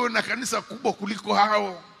amekuita wewe na kanisa kubwa kuliko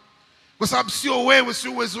hao, kwa sababu sio wewe,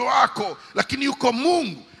 sio uwezo wako, lakini yuko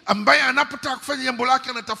Mungu ambaye anapotaka kufanya jambo lake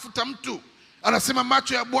anatafuta mtu. Anasema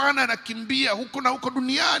macho ya Bwana yanakimbia huko na huko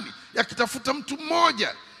duniani yakitafuta mtu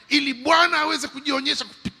mmoja, ili Bwana aweze kujionyesha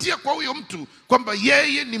kupitia kwa huyo mtu kwamba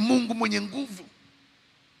yeye ni Mungu mwenye nguvu.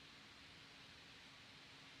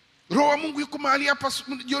 Roho wa Mungu yuko mahali hapa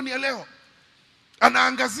jioni ya leo,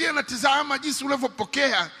 anaangazia na tazama jinsi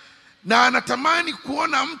ulivyopokea, na anatamani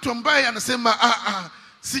kuona mtu ambaye anasema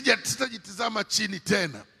sitajitazama chini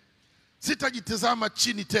tena, sitajitazama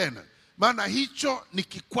chini tena. Maana hicho ni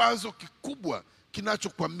kikwazo kikubwa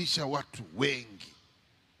kinachokwamisha watu wengi.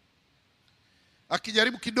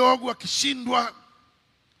 Akijaribu kidogo, akishindwa,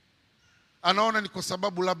 anaona ni kwa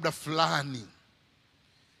sababu labda fulani,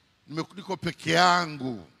 niko peke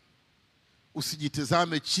yangu.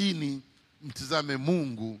 Usijitazame chini, mtazame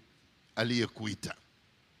Mungu aliyekuita.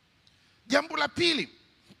 Jambo la pili,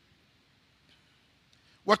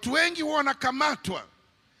 watu wengi wanakamatwa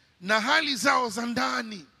na hali zao za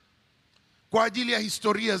ndani kwa ajili ya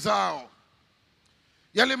historia zao.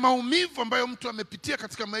 Yale maumivu ambayo mtu amepitia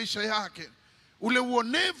katika maisha yake, ule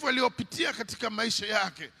uonevu aliopitia katika maisha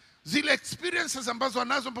yake, zile experiences ambazo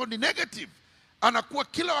anazo ambazo ni negative, anakuwa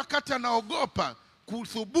kila wakati anaogopa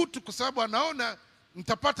kuthubutu, kwa sababu anaona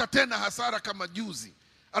nitapata tena hasara kama juzi.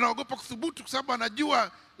 Anaogopa kuthubutu kwa sababu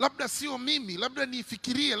anajua labda sio mimi, labda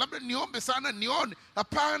nifikirie, labda niombe sana nione.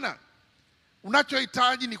 Hapana,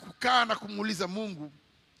 unachohitaji ni kukaa na kumuuliza Mungu.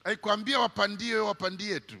 Haikwambia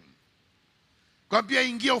wapandie tu. Kwambia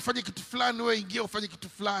ingia ufanye kitu fulani, wewe ingia ufanye kitu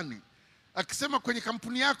fulani. Akisema kwenye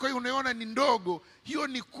kampuni yako hiyo unaona ni ndogo, hiyo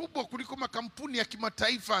ni kubwa kuliko makampuni ya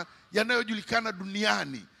kimataifa yanayojulikana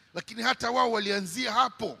duniani. Lakini hata wao walianzia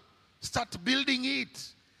hapo. Start building it.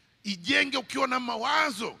 Ijenge ukiwa na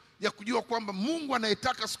mawazo ya kujua kwamba Mungu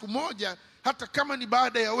anayetaka siku moja, hata kama ni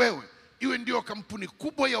baada ya wewe, iwe ndio kampuni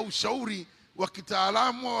kubwa ya ushauri wa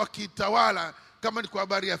kitaalamu au wa kitawala, kama ni kwa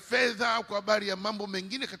habari ya fedha au kwa habari ya mambo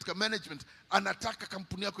mengine katika management. Anataka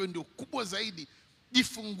kampuni yako ndio kubwa zaidi.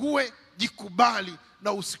 Jifungue, jikubali,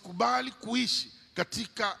 na usikubali kuishi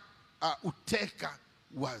katika uteka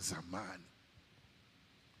wa zamani.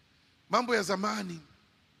 Mambo ya zamani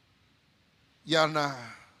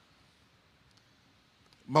yana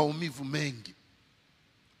maumivu mengi,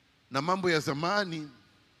 na mambo ya zamani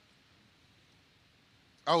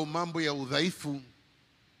au mambo ya udhaifu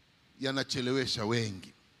yanachelewesha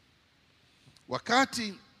wengi.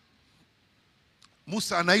 Wakati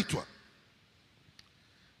Musa anaitwa,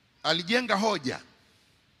 alijenga hoja,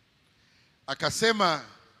 akasema,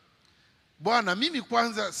 Bwana, mimi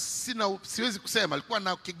kwanza siwezi kusema. Alikuwa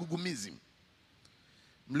na kigugumizi.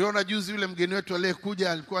 Mliona juzi yule mgeni wetu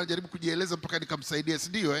aliyekuja alikuwa anajaribu kujieleza mpaka nikamsaidia, si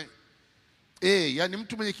ndio? Yani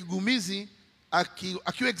mtu mwenye kigugumizi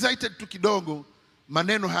akiwa excited tu kidogo,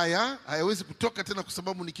 maneno hayawezi kutoka tena, kwa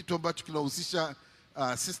sababu ni kitu ambacho kinahusisha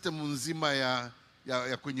system nzima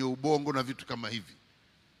ya kwenye ubongo na vitu kama hivi,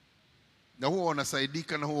 na huwa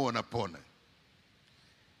wanasaidika na huwa wanapona.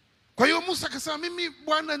 Kwa hiyo Musa akasema, mimi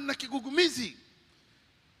Bwana nina kigugumizi,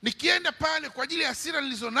 nikienda pale kwa ajili ya hasira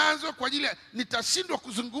nilizonazo, kwa ajili nitashindwa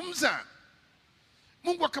kuzungumza.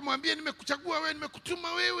 Mungu akamwambia, nimekuchagua wewe,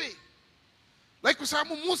 nimekutuma wewe. Kwa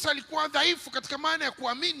sababu Musa alikuwa dhaifu katika maana ya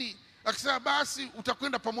kuamini, akasema basi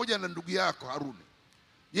utakwenda pamoja na ndugu yako Haruni.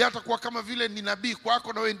 Yeye atakuwa kama vile ni nabii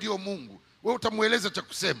kwako na wewe ndio Mungu. Wewe utamueleza cha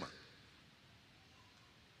kusema.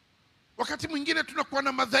 Wakati mwingine tunakuwa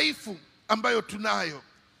na madhaifu ambayo tunayo.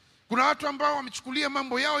 Kuna watu ambao wamechukulia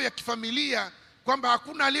mambo yao ya kifamilia kwamba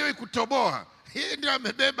hakuna aliyewahi kutoboa. Yeye ndiye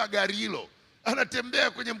amebeba gari hilo,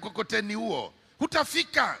 anatembea kwenye mkokoteni huo.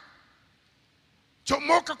 Hutafika.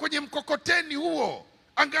 Chomoka kwenye mkokoteni huo,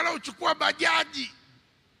 angalau chukua bajaji.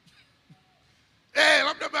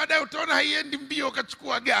 Labda baadaye utaona haiendi mbio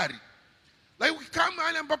ukachukua gari. Lakini kama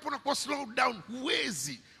mahali ambapo unakuwa slow down,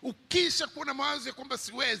 huwezi. Ukisha kuwa na mawazo ya kwamba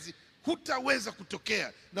siwezi, hutaweza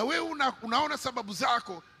kutokea. Na wewe unaona sababu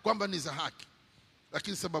zako kwamba ni za haki,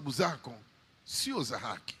 lakini sababu zako sio za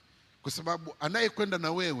haki, kwa sababu anayekwenda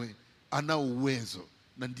na wewe ana uwezo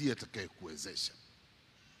na ndiye atakayekuwezesha.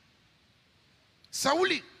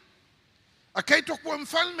 Sauli akaitwa kuwa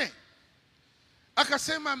mfalme,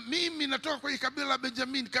 akasema mimi natoka kwenye kabila la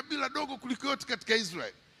Benjamin, kabila dogo kuliko yote katika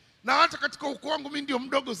Israeli, na hata katika ukoo wangu mimi ndio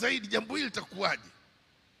mdogo zaidi. Jambo hili litakuwaje?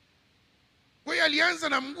 Kwa hiyo alianza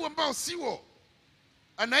na mguu ambao siwo.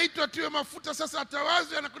 Anaitwa atiwe mafuta, sasa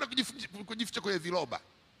atawazwe, anakwenda kujificha kwenye viroba.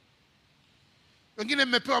 Wengine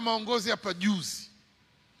mmepewa maongozi hapa juzi,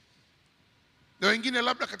 na wengine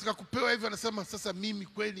labda katika kupewa hivyo anasema sasa mimi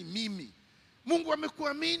kweli mimi. Mungu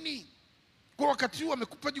amekuamini kwa wakati huu,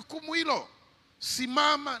 amekupa jukumu hilo.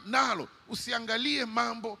 Simama nalo, usiangalie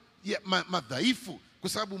mambo ya madhaifu, kwa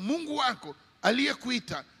sababu Mungu wako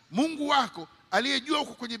aliyekuita, Mungu wako aliyejua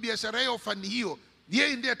uko kwenye biashara hiyo, fani hiyo,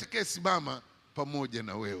 yeye ndiye atakayesimama pamoja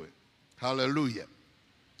na wewe. Haleluya.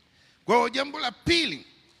 Kwa hiyo jambo la pili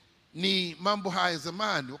ni mambo haya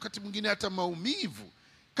zamani, wakati mwingine hata maumivu.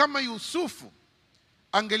 Kama Yusufu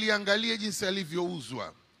angeliangalia jinsi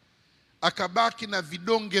alivyouzwa, akabaki na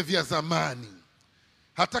vidonge vya zamani,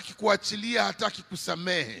 hataki kuachilia, hataki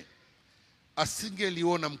kusamehe,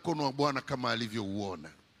 asingeliona mkono wa Bwana kama alivyouona.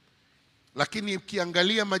 Lakini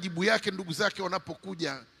ukiangalia majibu yake, ndugu zake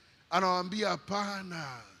wanapokuja, anawaambia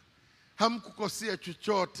hapana, hamkukosea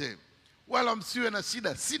chochote, wala msiwe na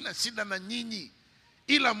shida, sina shida na nyinyi,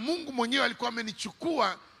 ila Mungu mwenyewe alikuwa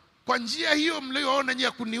amenichukua kwa njia hiyo mlioona nyinyi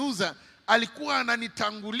ya kuniuza. Alikuwa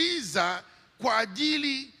ananitanguliza kwa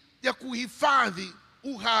ajili ya kuhifadhi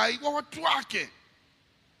uhai wa watu wake.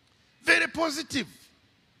 Very positive.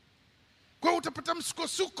 Kwa utapata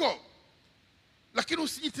msukosuko, lakini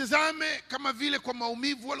usijitazame kama vile kwa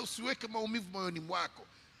maumivu, wala usiweke maumivu moyoni mwako.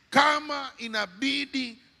 Kama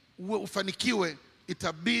inabidi ufanikiwe,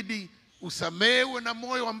 itabidi usamehewe na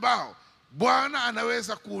moyo ambao Bwana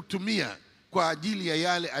anaweza kuutumia kwa ajili ya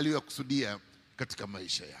yale aliyokusudia katika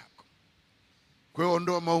maisha yako. Kwa hiyo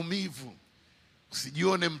ondoa maumivu,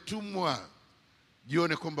 usijione mtumwa,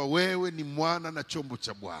 jione kwamba wewe ni mwana na chombo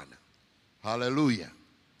cha Bwana. Haleluya.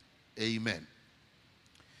 Amen.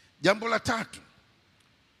 Jambo la tatu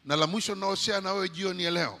na la mwisho naoshea na wewe jioni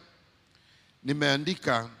ya leo,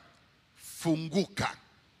 nimeandika funguka.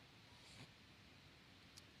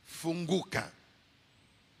 Funguka.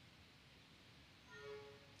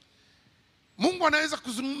 Mungu anaweza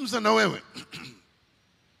kuzungumza na wewe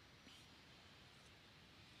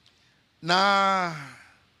na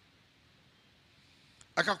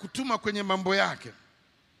akakutuma kwenye mambo yake.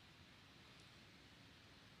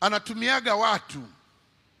 Anatumiaga watu.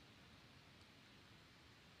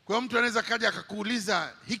 Kwa mtu anaweza kaja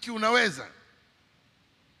akakuuliza hiki unaweza,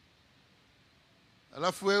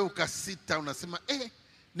 alafu wewe ukasita, unasema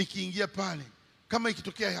nikiingia pale kama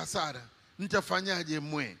ikitokea hasara nitafanyaje?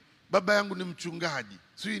 Baba yangu ni mchungaji,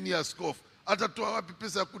 sijui ni askofu, atatoa wapi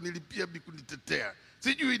pesa ya kunilipia kunitetea,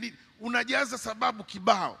 sijui ni. Unajaza sababu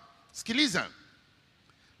kibao. Sikiliza,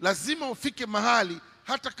 lazima ufike mahali,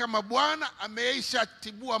 hata kama Bwana ameisha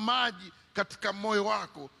tibua maji katika moyo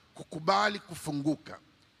wako, kukubali kufunguka.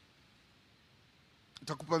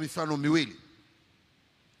 Nitakupa mifano miwili.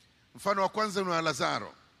 Mfano wa kwanza ni wa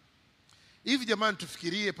Lazaro. Hivi jamani,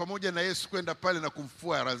 tufikirie pamoja na Yesu kwenda pale na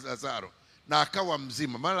kumfufua Lazaro na akawa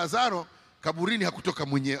mzima. Maana Lazaro kaburini hakutoka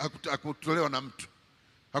mwenyewe, hakutolewa na mtu.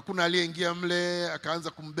 Hakuna aliyeingia mle akaanza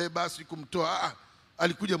kumbeba asi kumtoa,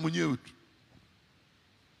 alikuja mwenyewe tu.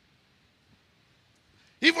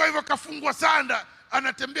 Hivyo hivyo kafungwa sanda,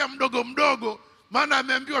 anatembea mdogo mdogo, maana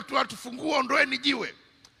ameambiwa tu watu fungua, ondoeni jiwe.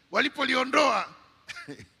 Walipoliondoa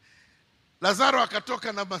Lazaro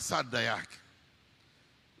akatoka na masada yake.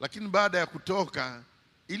 Lakini baada ya kutoka,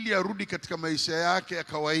 ili arudi katika maisha yake ya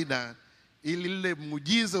kawaida, ili lile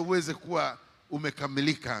muujiza uweze kuwa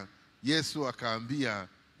umekamilika, Yesu akaambia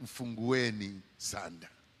mfungueni sanda,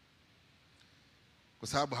 kwa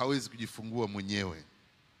sababu hawezi kujifungua mwenyewe.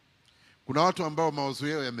 Kuna watu ambao mawazo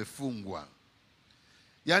yao yamefungwa.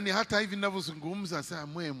 Yaani hata hivi ninavyozungumza sasa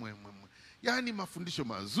yani mafundisho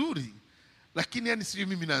mazuri, lakini yani sijui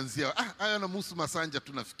mimi naanzia hayo yanamhusu Masanja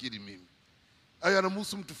tu nafikiri mimi. Hayo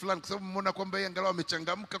yanamhusu mtu fulani kwa sababu umeona kwamba yeye angalau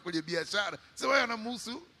amechangamka kwenye biashara. Sasa wewe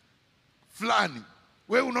yanamhusu fulani.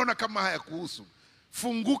 Wewe unaona kama hayakuhusu.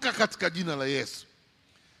 Funguka katika jina la Yesu.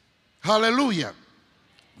 Haleluya.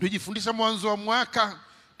 Tujifundisha mwanzo wa mwaka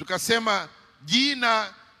tukasema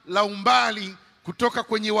jina la umbali kutoka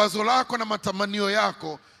kwenye wazo lako na matamanio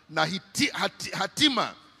yako na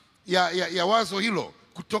hatima ya wazo hilo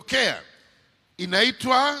kutokea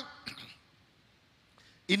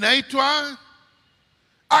inaitwa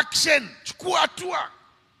action. Chukua hatua.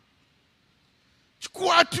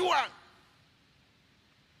 Chukua hatua.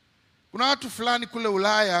 Kuna watu fulani kule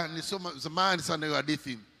Ulaya, nisoma zamani sana hiyo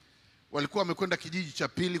hadithi, walikuwa wamekwenda kijiji cha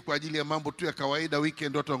pili kwa ajili ya mambo tu ya kawaida,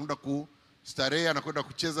 weekend watu wanakwenda kustarehe na kwenda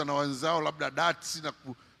kucheza na wenzao labda darts na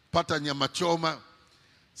kupata nyama choma.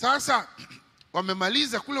 Sasa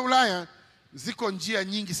wamemaliza kule Ulaya, ziko njia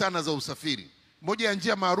nyingi sana za usafiri. Moja ya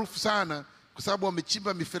njia maarufu sana kwa sababu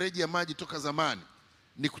wamechimba mifereji ya maji toka zamani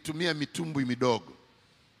ni kutumia mitumbwi midogo.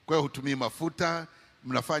 Kwa hiyo hutumii mafuta,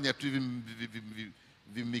 mnafanya tu hivi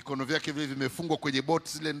mikono vyake vile vimefungwa kwenye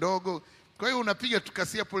boti zile ndogo. Kwa hiyo unapiga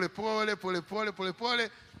tukasia pole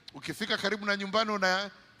pole. Ukifika karibu na nyumbani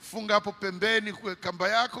unafunga hapo pembeni kwa kamba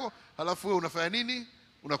yako, halafu wewe unafanya nini?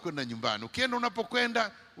 Unakwenda nyumbani. Ukienda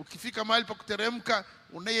unapokwenda, ukifika mahali pa kuteremka,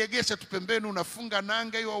 unaiegesha tu pembeni, unafunga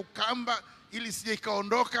nanga hiyo au kamba ili sije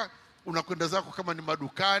ikaondoka, unakwenda zako kama ni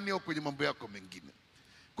madukani au kwenye mambo yako mengine.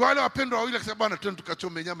 Kwa wale wapendwa wawili akasema bwana twende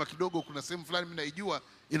tukachome nyama kidogo, kuna sehemu fulani mimi naijua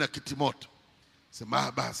ina kitimoto.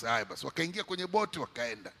 Sema basi haya basi, wakaingia kwenye boti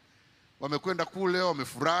wakaenda. Wamekwenda kule,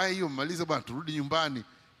 wamefurahi, wamemaliza bwana turudi nyumbani,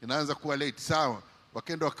 inaanza kuwa late. Sawa,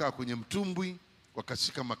 wakaenda wakaa kwenye mtumbwi,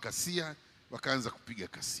 wakashika makasia, wakaanza kupiga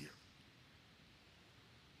kasia.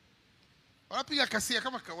 Wanapiga kasia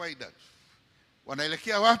kama kawaida.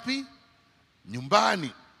 Wanaelekea wapi?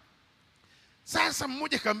 Nyumbani. Sasa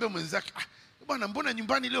mmoja kaambia mwenzake, bwana mbona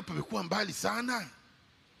nyumbani leo pamekuwa mbali sana?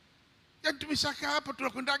 Yaani tumeshaka hapa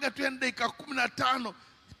tunakwendaga tu dakika 15,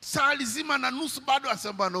 saa nzima na nusu bado.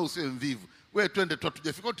 Asema bwana usiwe mvivu. Wewe twende tu,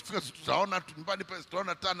 tujafika tutaona tu nyumbani pale,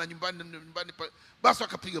 tutaona tena nyumbani pale. Basi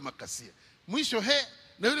wakapiga makasia. Mwisho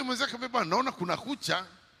na yule mwenzake akamwambia bwana naona kuna kucha.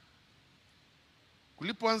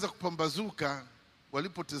 Kulipoanza kupambazuka,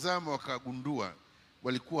 walipotazama wakagundua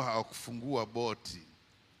walikuwa hawakufungua boti,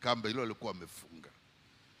 kamba ile walikuwa wamefunga.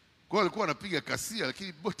 Kwa hiyo walikuwa wanapiga kasia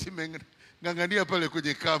lakini boti imengangania pale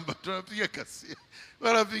kwenye kamba. Tunapiga kasia.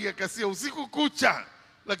 Wanapiga kasia usiku kucha,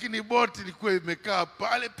 lakini boti ilikuwa imekaa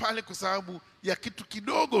pale kwa sababu ya kitu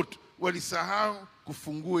kidogo tu. Walisahau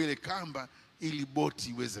kufungua ile kamba ili boti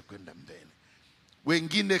iweze kwenda mbele.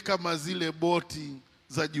 Wengine kama zile boti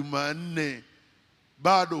za Jumanne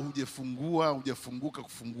bado hujafunguka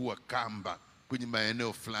kufungua kamba kwenye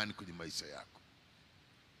maeneo fulani kwenye maisha yako.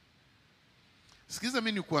 Sikiza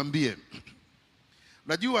mimi nikuambie.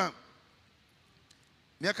 Unajua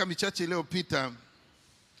miaka michache iliyopita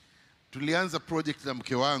tulianza project na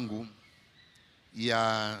mke wangu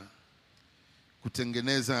ya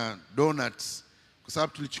kutengeneza donuts, kwa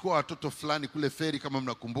sababu tulichukua watoto fulani kule Feri kama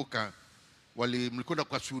mnakumbuka. Mlikwenda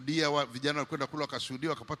kuwashuhudia, vijana walikwenda kule wakashuhudia,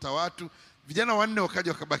 wakapata watu, vijana 4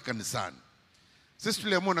 wakaja wakabaki kanisani. Sisi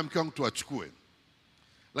tuliamua na mke wangu tuwachukue.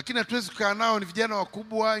 Lakini hatuwezi kukaa nao, ni vijana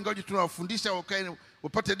wakubwa, ingawaje tunawafundisha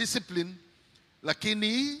wapate discipline,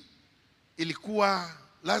 lakini ilikuwa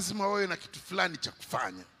lazima wawe na kitu fulani cha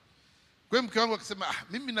kufanya. Kwa hiyo mke wangu akasema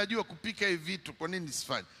mimi najua kupika hivi vitu, kwa nini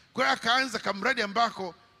nisifanye? Kwa hiyo akaanza kamradi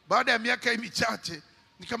ambako baada ya miaka michache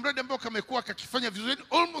ni kamradi ambao kamekuwa kakifanya vizuri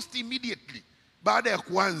almost immediately. Baada ya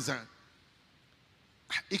kuanza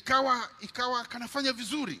ikawa kanafanya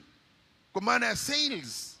vizuri kwa maana ya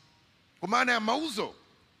sales, kwa maana ya mauzo.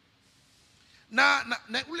 Na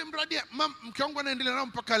ule mradi mke wangu anaendelea nao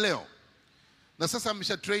mpaka leo. Na sasa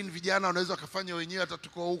amesha train vijana, wanaweza wakafanya wenyewe, hata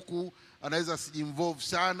tuko huku anaweza asijinvolve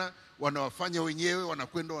sana, wanawafanya wenyewe,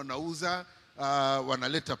 wanakwenda wanauza,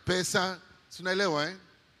 wanaleta pesa. Unaelewa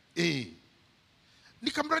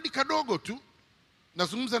Ni kamradi kadogo tu.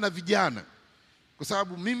 Nazungumza na vijana kwa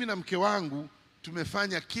sababu mimi na mke wangu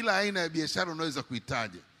tumefanya kila aina ya biashara unaweza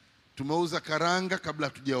kuitaja. Tumeuza karanga kabla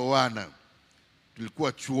hatujaoana.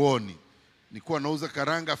 Tulikuwa chuoni. Nilikuwa nauza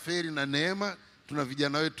karanga Feri na Neema. Tuna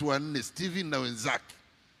vijana wetu 4, Steven na wenzake.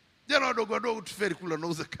 Vijana wadogo tu Feri kula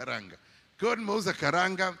nauza karanga. Kwa hiyo nimeuza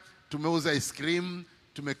karanga, tumeuza ice cream,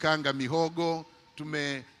 tumekanga mihogo,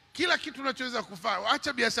 kila kitu tunachoweza kufanya.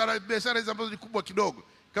 Acha biashara hizo ambazo ni kubwa kidogo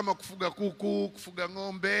kama kufuga kuku, kufuga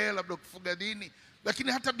ng'ombe, labda kufuga nini,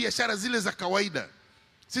 lakini hata biashara zile za kawaida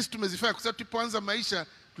sisi tumezifanya. Kwa sababu tulipoanza maisha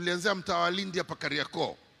tulianzia mtaa wa Lindi hapa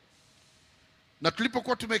Kariakoo. Na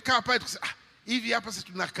tulipokuwa tumekaa pale tukasema hivi hapa sisi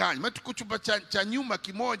tunakaa. Maana tuko chumba cha nyuma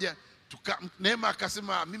kimoja, Neema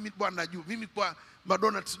akasema mimi bwana najua, mimi kwa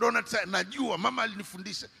donuts najua, mama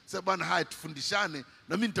alinifundisha. Sasa bwana haya tufundishane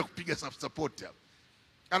na mimi nitakupiga support hapa.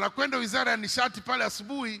 Anakwenda wizara ya nishati pale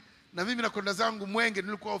asubuhi na mimi nakwenda zangu Mwenge,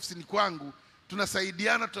 nilikuwa ofisini kwangu.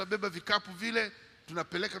 Tunasaidiana, tunabeba vikapu vile,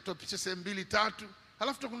 tunapeleka tunapicha sehemu 2-3,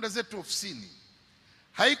 halafu tunakwenda zetu ofisini.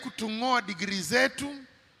 Haikutungoa degree zetu,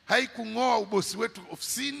 haikungoa ubosi wetu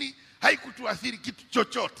ofisini, haikutuathiri kitu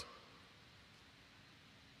chochote.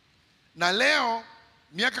 Na leo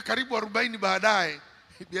miaka karibu 40 baadaye,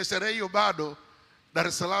 biashara hiyo bado Dar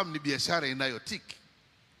es Salaam ni biashara inayotiki.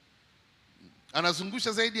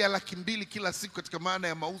 Anazungusha zaidi ya 200,000 kila siku katika maana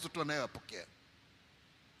ya mauzo tu anayopokea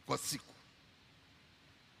kwa siku.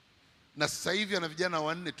 Na sasa hivi ana vijana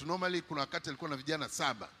 4. Normally kuna wakati alikuwa na vijana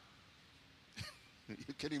 7.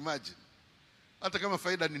 You can imagine. Hata kama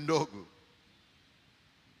faida ni ndogo.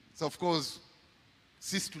 So of course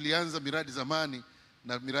sisi tulianza miradi zamani,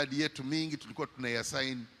 na miradi yetu mingi tulikuwa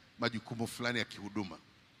tunaiassign majukumu fulani ya kihuduma.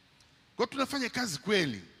 Kwa tunafanya kazi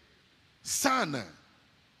kweli sana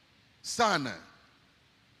sana.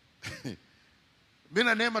 Mimi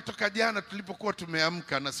na Neema toka jana tulipokuwa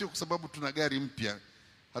tumeamka, na sio kwa sababu tuna gari mpya,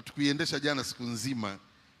 hatukuiendesha jana siku nzima,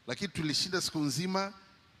 lakini tulishinda siku nzima,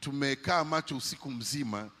 tumekaa macho usiku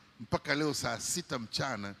mzima mpaka leo saa 6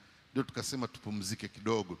 mchana ndio tukasema tupumzike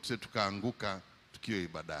kidogo, tukaanguka tukiwa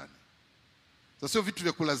ibadani. Sasa sio vitu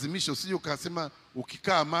vya kulazimisha, usije ukasema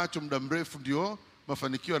ukikaa macho muda mrefu ndio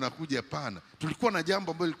mafanikio yanakuja. Hapana, tulikuwa na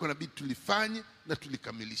jambo ambalo lilikuwa inabidi tulifanye na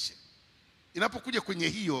tulikamilishe. Inapokuja kwenye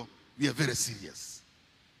hiyo, we are very serious.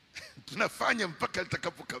 Tunafanya mpaka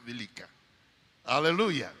litakapokamilika.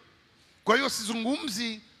 Hallelujah. Kwa hiyo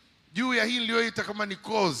sizungumzi juu ya hii niliyoita kama ni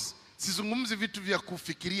cause. Sizungumzi vitu vya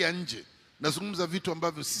kufikiria nje. Nazungumza vitu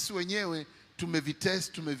ambavyo sisi wenyewe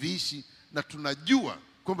tumevitest, tumeviishi, na tunajua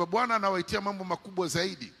kwamba Bwana anawaitia mambo makubwa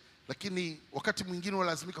zaidi, lakini wakati mwingine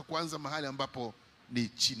unalazimika kuanza mahali ambapo ni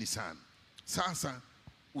chini sana. Sasa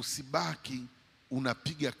usibaki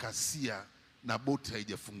unapiga kasia na boti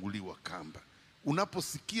haijafunguliwa kamba.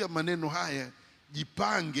 Unaposikia maneno haya,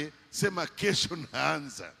 jipange, sema kesho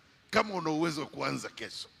naanza, kama una uwezo wa kuanza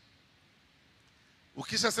kesho.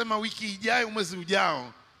 Ukisha sema wiki ijayo, mwezi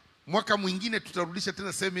ujao, mwaka mwingine tutarudisha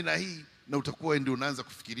tena semina hii, na utakuwa ndio unaanza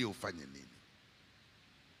kufikiria ufanye nini.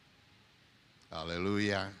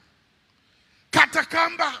 Hallelujah. Kata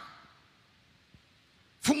kamba.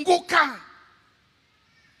 Funguka.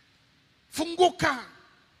 Funguka.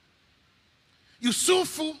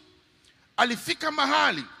 Yusufu alifika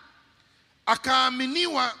mahali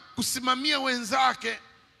akaaminiwa kusimamia wenzake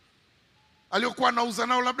aliokuwa anauza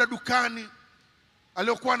nao labda dukani,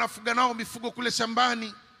 aliokuwa anafuga nao mifugo kule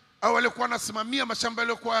shambani, au aliokuwa anasimamia mashamba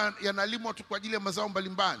yaliokuwa yanalimwa tu kwa ajili ya mazao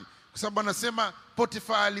mbalimbali. Kwa sababu anasema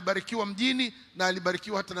Potifa alibarikiwa mjini na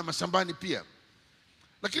alibarikiwa hata na mashambani pia.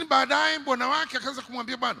 Lakini baadaye bwana wake akaanza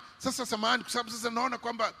kumwambia, bwana, sasa samahani, kwa sababu sasa naona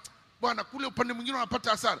kwamba bwana kule upande mwingine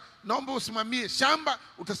unapata hasara, naomba usimamie shamba,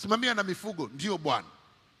 utasimamia na mifugo. Ndio bwana.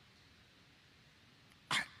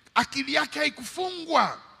 Akili yake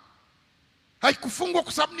haikufungwa. Haikufungwa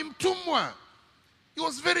kwa sababu ni mtumwa. He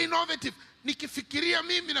was very innovative. Nikifikiria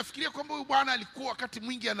mimi nafikiria kwamba huyu bwana alikuwa wakati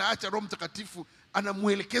mwingi anaacha Roho Mtakatifu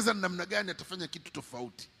anamuelekeza namna gani atafanya kitu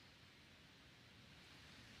tofauti.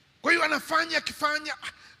 Kwa hiyo anafanya, akifanya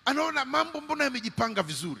anaona mambo mbona yamejipanga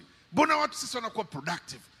vizuri, mbona watu sasa wanakuwa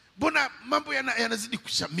productive, mbona mambo yanazidi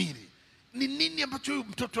kushamiri, ni nini ambacho huyu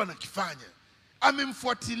mtoto anakifanya.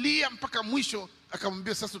 Amemfuatilia mpaka mwisho,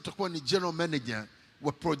 akamwambia sasa utakuwa ni general manager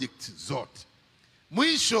wa project zote.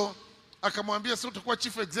 Mwisho akamwambia sasa utakuwa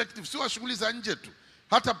chief executive, sio shughuli za nje tu,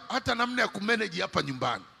 hata namna ya kumanage hapa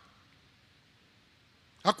nyumbani.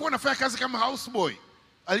 Hakuwa anafanya kazi kama houseboy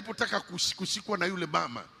alipotaka kushikwa na yule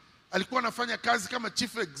mama. Alikuwa anafanya kazi kama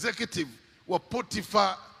chief executive wa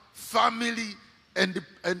Potifa Family and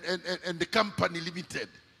the Company Limited.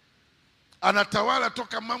 Anatawala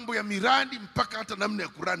toka mambo ya miradi mpaka hata namna ya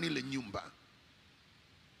kurani ile nyumba,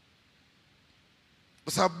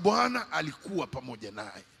 kwa sababu Bwana alikuwa pamoja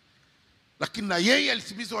naye. Lakini na yeye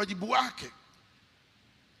alitimiza wajibu wake.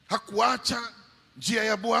 Hakuacha njia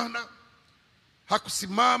ya Bwana.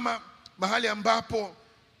 Hakusimama mahali ambapo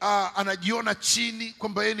anajiona chini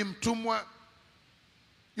kwamba yeye ni mtumwa.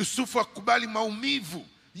 Yusufu hakubali maumivu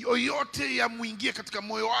yoyote yamuingie katika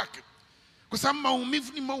moyo wake, kwa sababu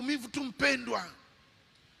maumivu ni maumivu tu, mpendwa.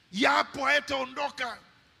 Yapo, hayataondoka.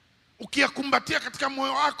 Ukiyakumbatia katika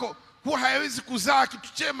moyo wako, huwa hayawezi kuzaa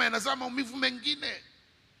kitu chema, yanazaa maumivu mengine.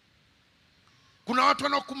 Kuna watu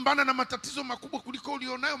wanaokumbana na matatizo makubwa kuliko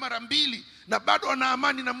ulionayo mara 2 na bado wana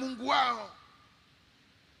amani na Mungu wao.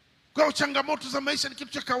 Kwa changamoto za maisha ni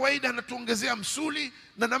kitu cha kawaida, anatuongezea msuli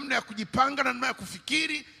na namna ya kujipanga na namna ya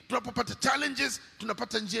kufikiri. Tunapopata challenges,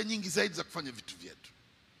 tunapata njia nyingi zaidi za kufanya vitu vyetu.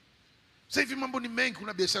 Sasa hivi mambo ni mengi,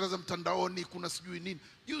 kuna biashara za mtandaoni, kuna sijui nini.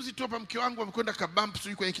 Juzi tu hapa mke wangu amekwenda kabump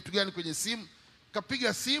sijui kwenye kitu gani kwenye simu,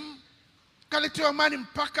 kapiga simu, kaletewa amani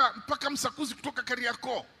mpaka msakuzi kutoka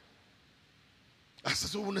Kariakoo.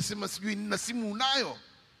 Sasa unasema sijui nini na simu unayo.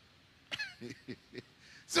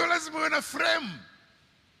 Sio lazima uwe na frame.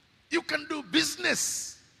 You can do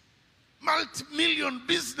business, multi-million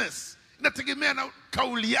business. Inategemea na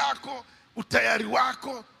kauli yako, utayari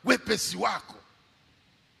wako, wepesi wako.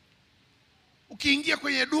 Ukiingia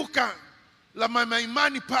kwenye duka la Mama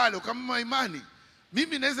Imani pale, kama Mama Imani,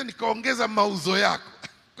 mimi naweza nikaongeza mauzo yako.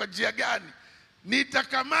 Kwa njia gani?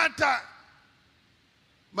 Nitakamata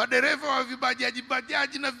madereva wa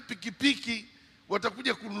bajaji na pikipiki,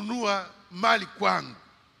 watakuja kununua mali kwangu.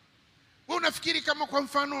 Wewe unafikiri kama kwa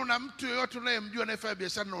mfano una mtu yeyote unayemjua anayefanya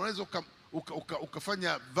biashara na unaweza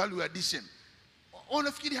ukafanya value addition?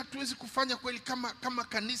 Unafikiri hatuwezi kufanya kweli kama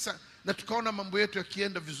kanisa na tukaona mambo yetu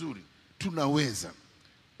yakienda vizuri? Tunaweza.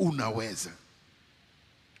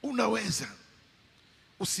 Unaweza.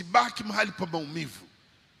 Usibaki mahali pa maumivu.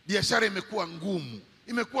 Biashara imekuwa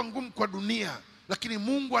ngumu kwa dunia, lakini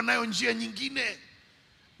Mungu anayo njia nyingine.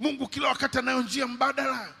 Mungu kila wakati anayo njia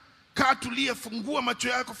mbadala. Kaa tulia, fungua macho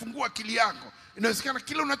yako, fungua akili yako. Inawezekana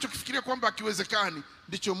kila unachokifikiria kwamba hakiwezekani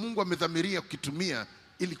ndicho Mungu amedhamiria kukitumia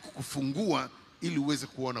ili kukufungua, ili uweze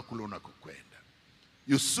kuona kule unakokwenda.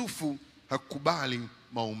 Yusufu hakubali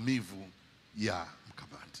maumivu ya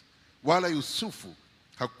mkabati, wala Yusufu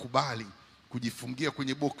hakubali kujifungia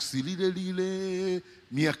kwenye boksi lile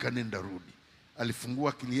miaka nenda rudi. Alifungua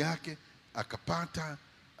akili yake, akapata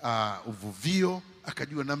uvuvio,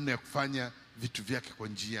 akajua namna ya kufanya vitu vyake kwa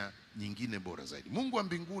njia nyingine bora zaidi. Mungu wa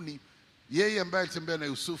mbinguni, yeye ambaye alitembea na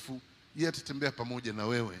Yusufu, yeye atatembea pamoja na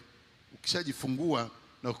wewe. Ukishajifungua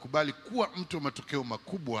na kukubali kuwa mtu wa matokeo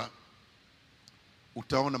makubwa,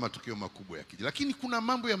 utaona matokeo makubwa yakija. Lakini kuna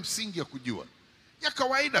mambo ya msingi ya kujua, ya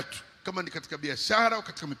kawaida tu, kama ni katika biashara au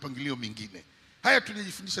katika mipangilio mingine. Haya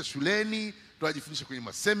tunajifundisha shuleni, tunajifundisha kwenye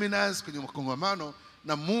maseminars, kwenye makongamano,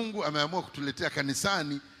 na Mungu ameamua kutuletea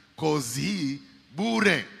kanisani kozi hii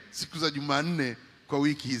bure siku za Jumanne kwa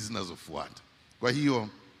wiki hizi zinazofuata. Kwa hiyo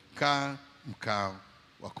kaa mkao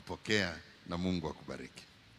wa kupokea, na Mungu akubariki.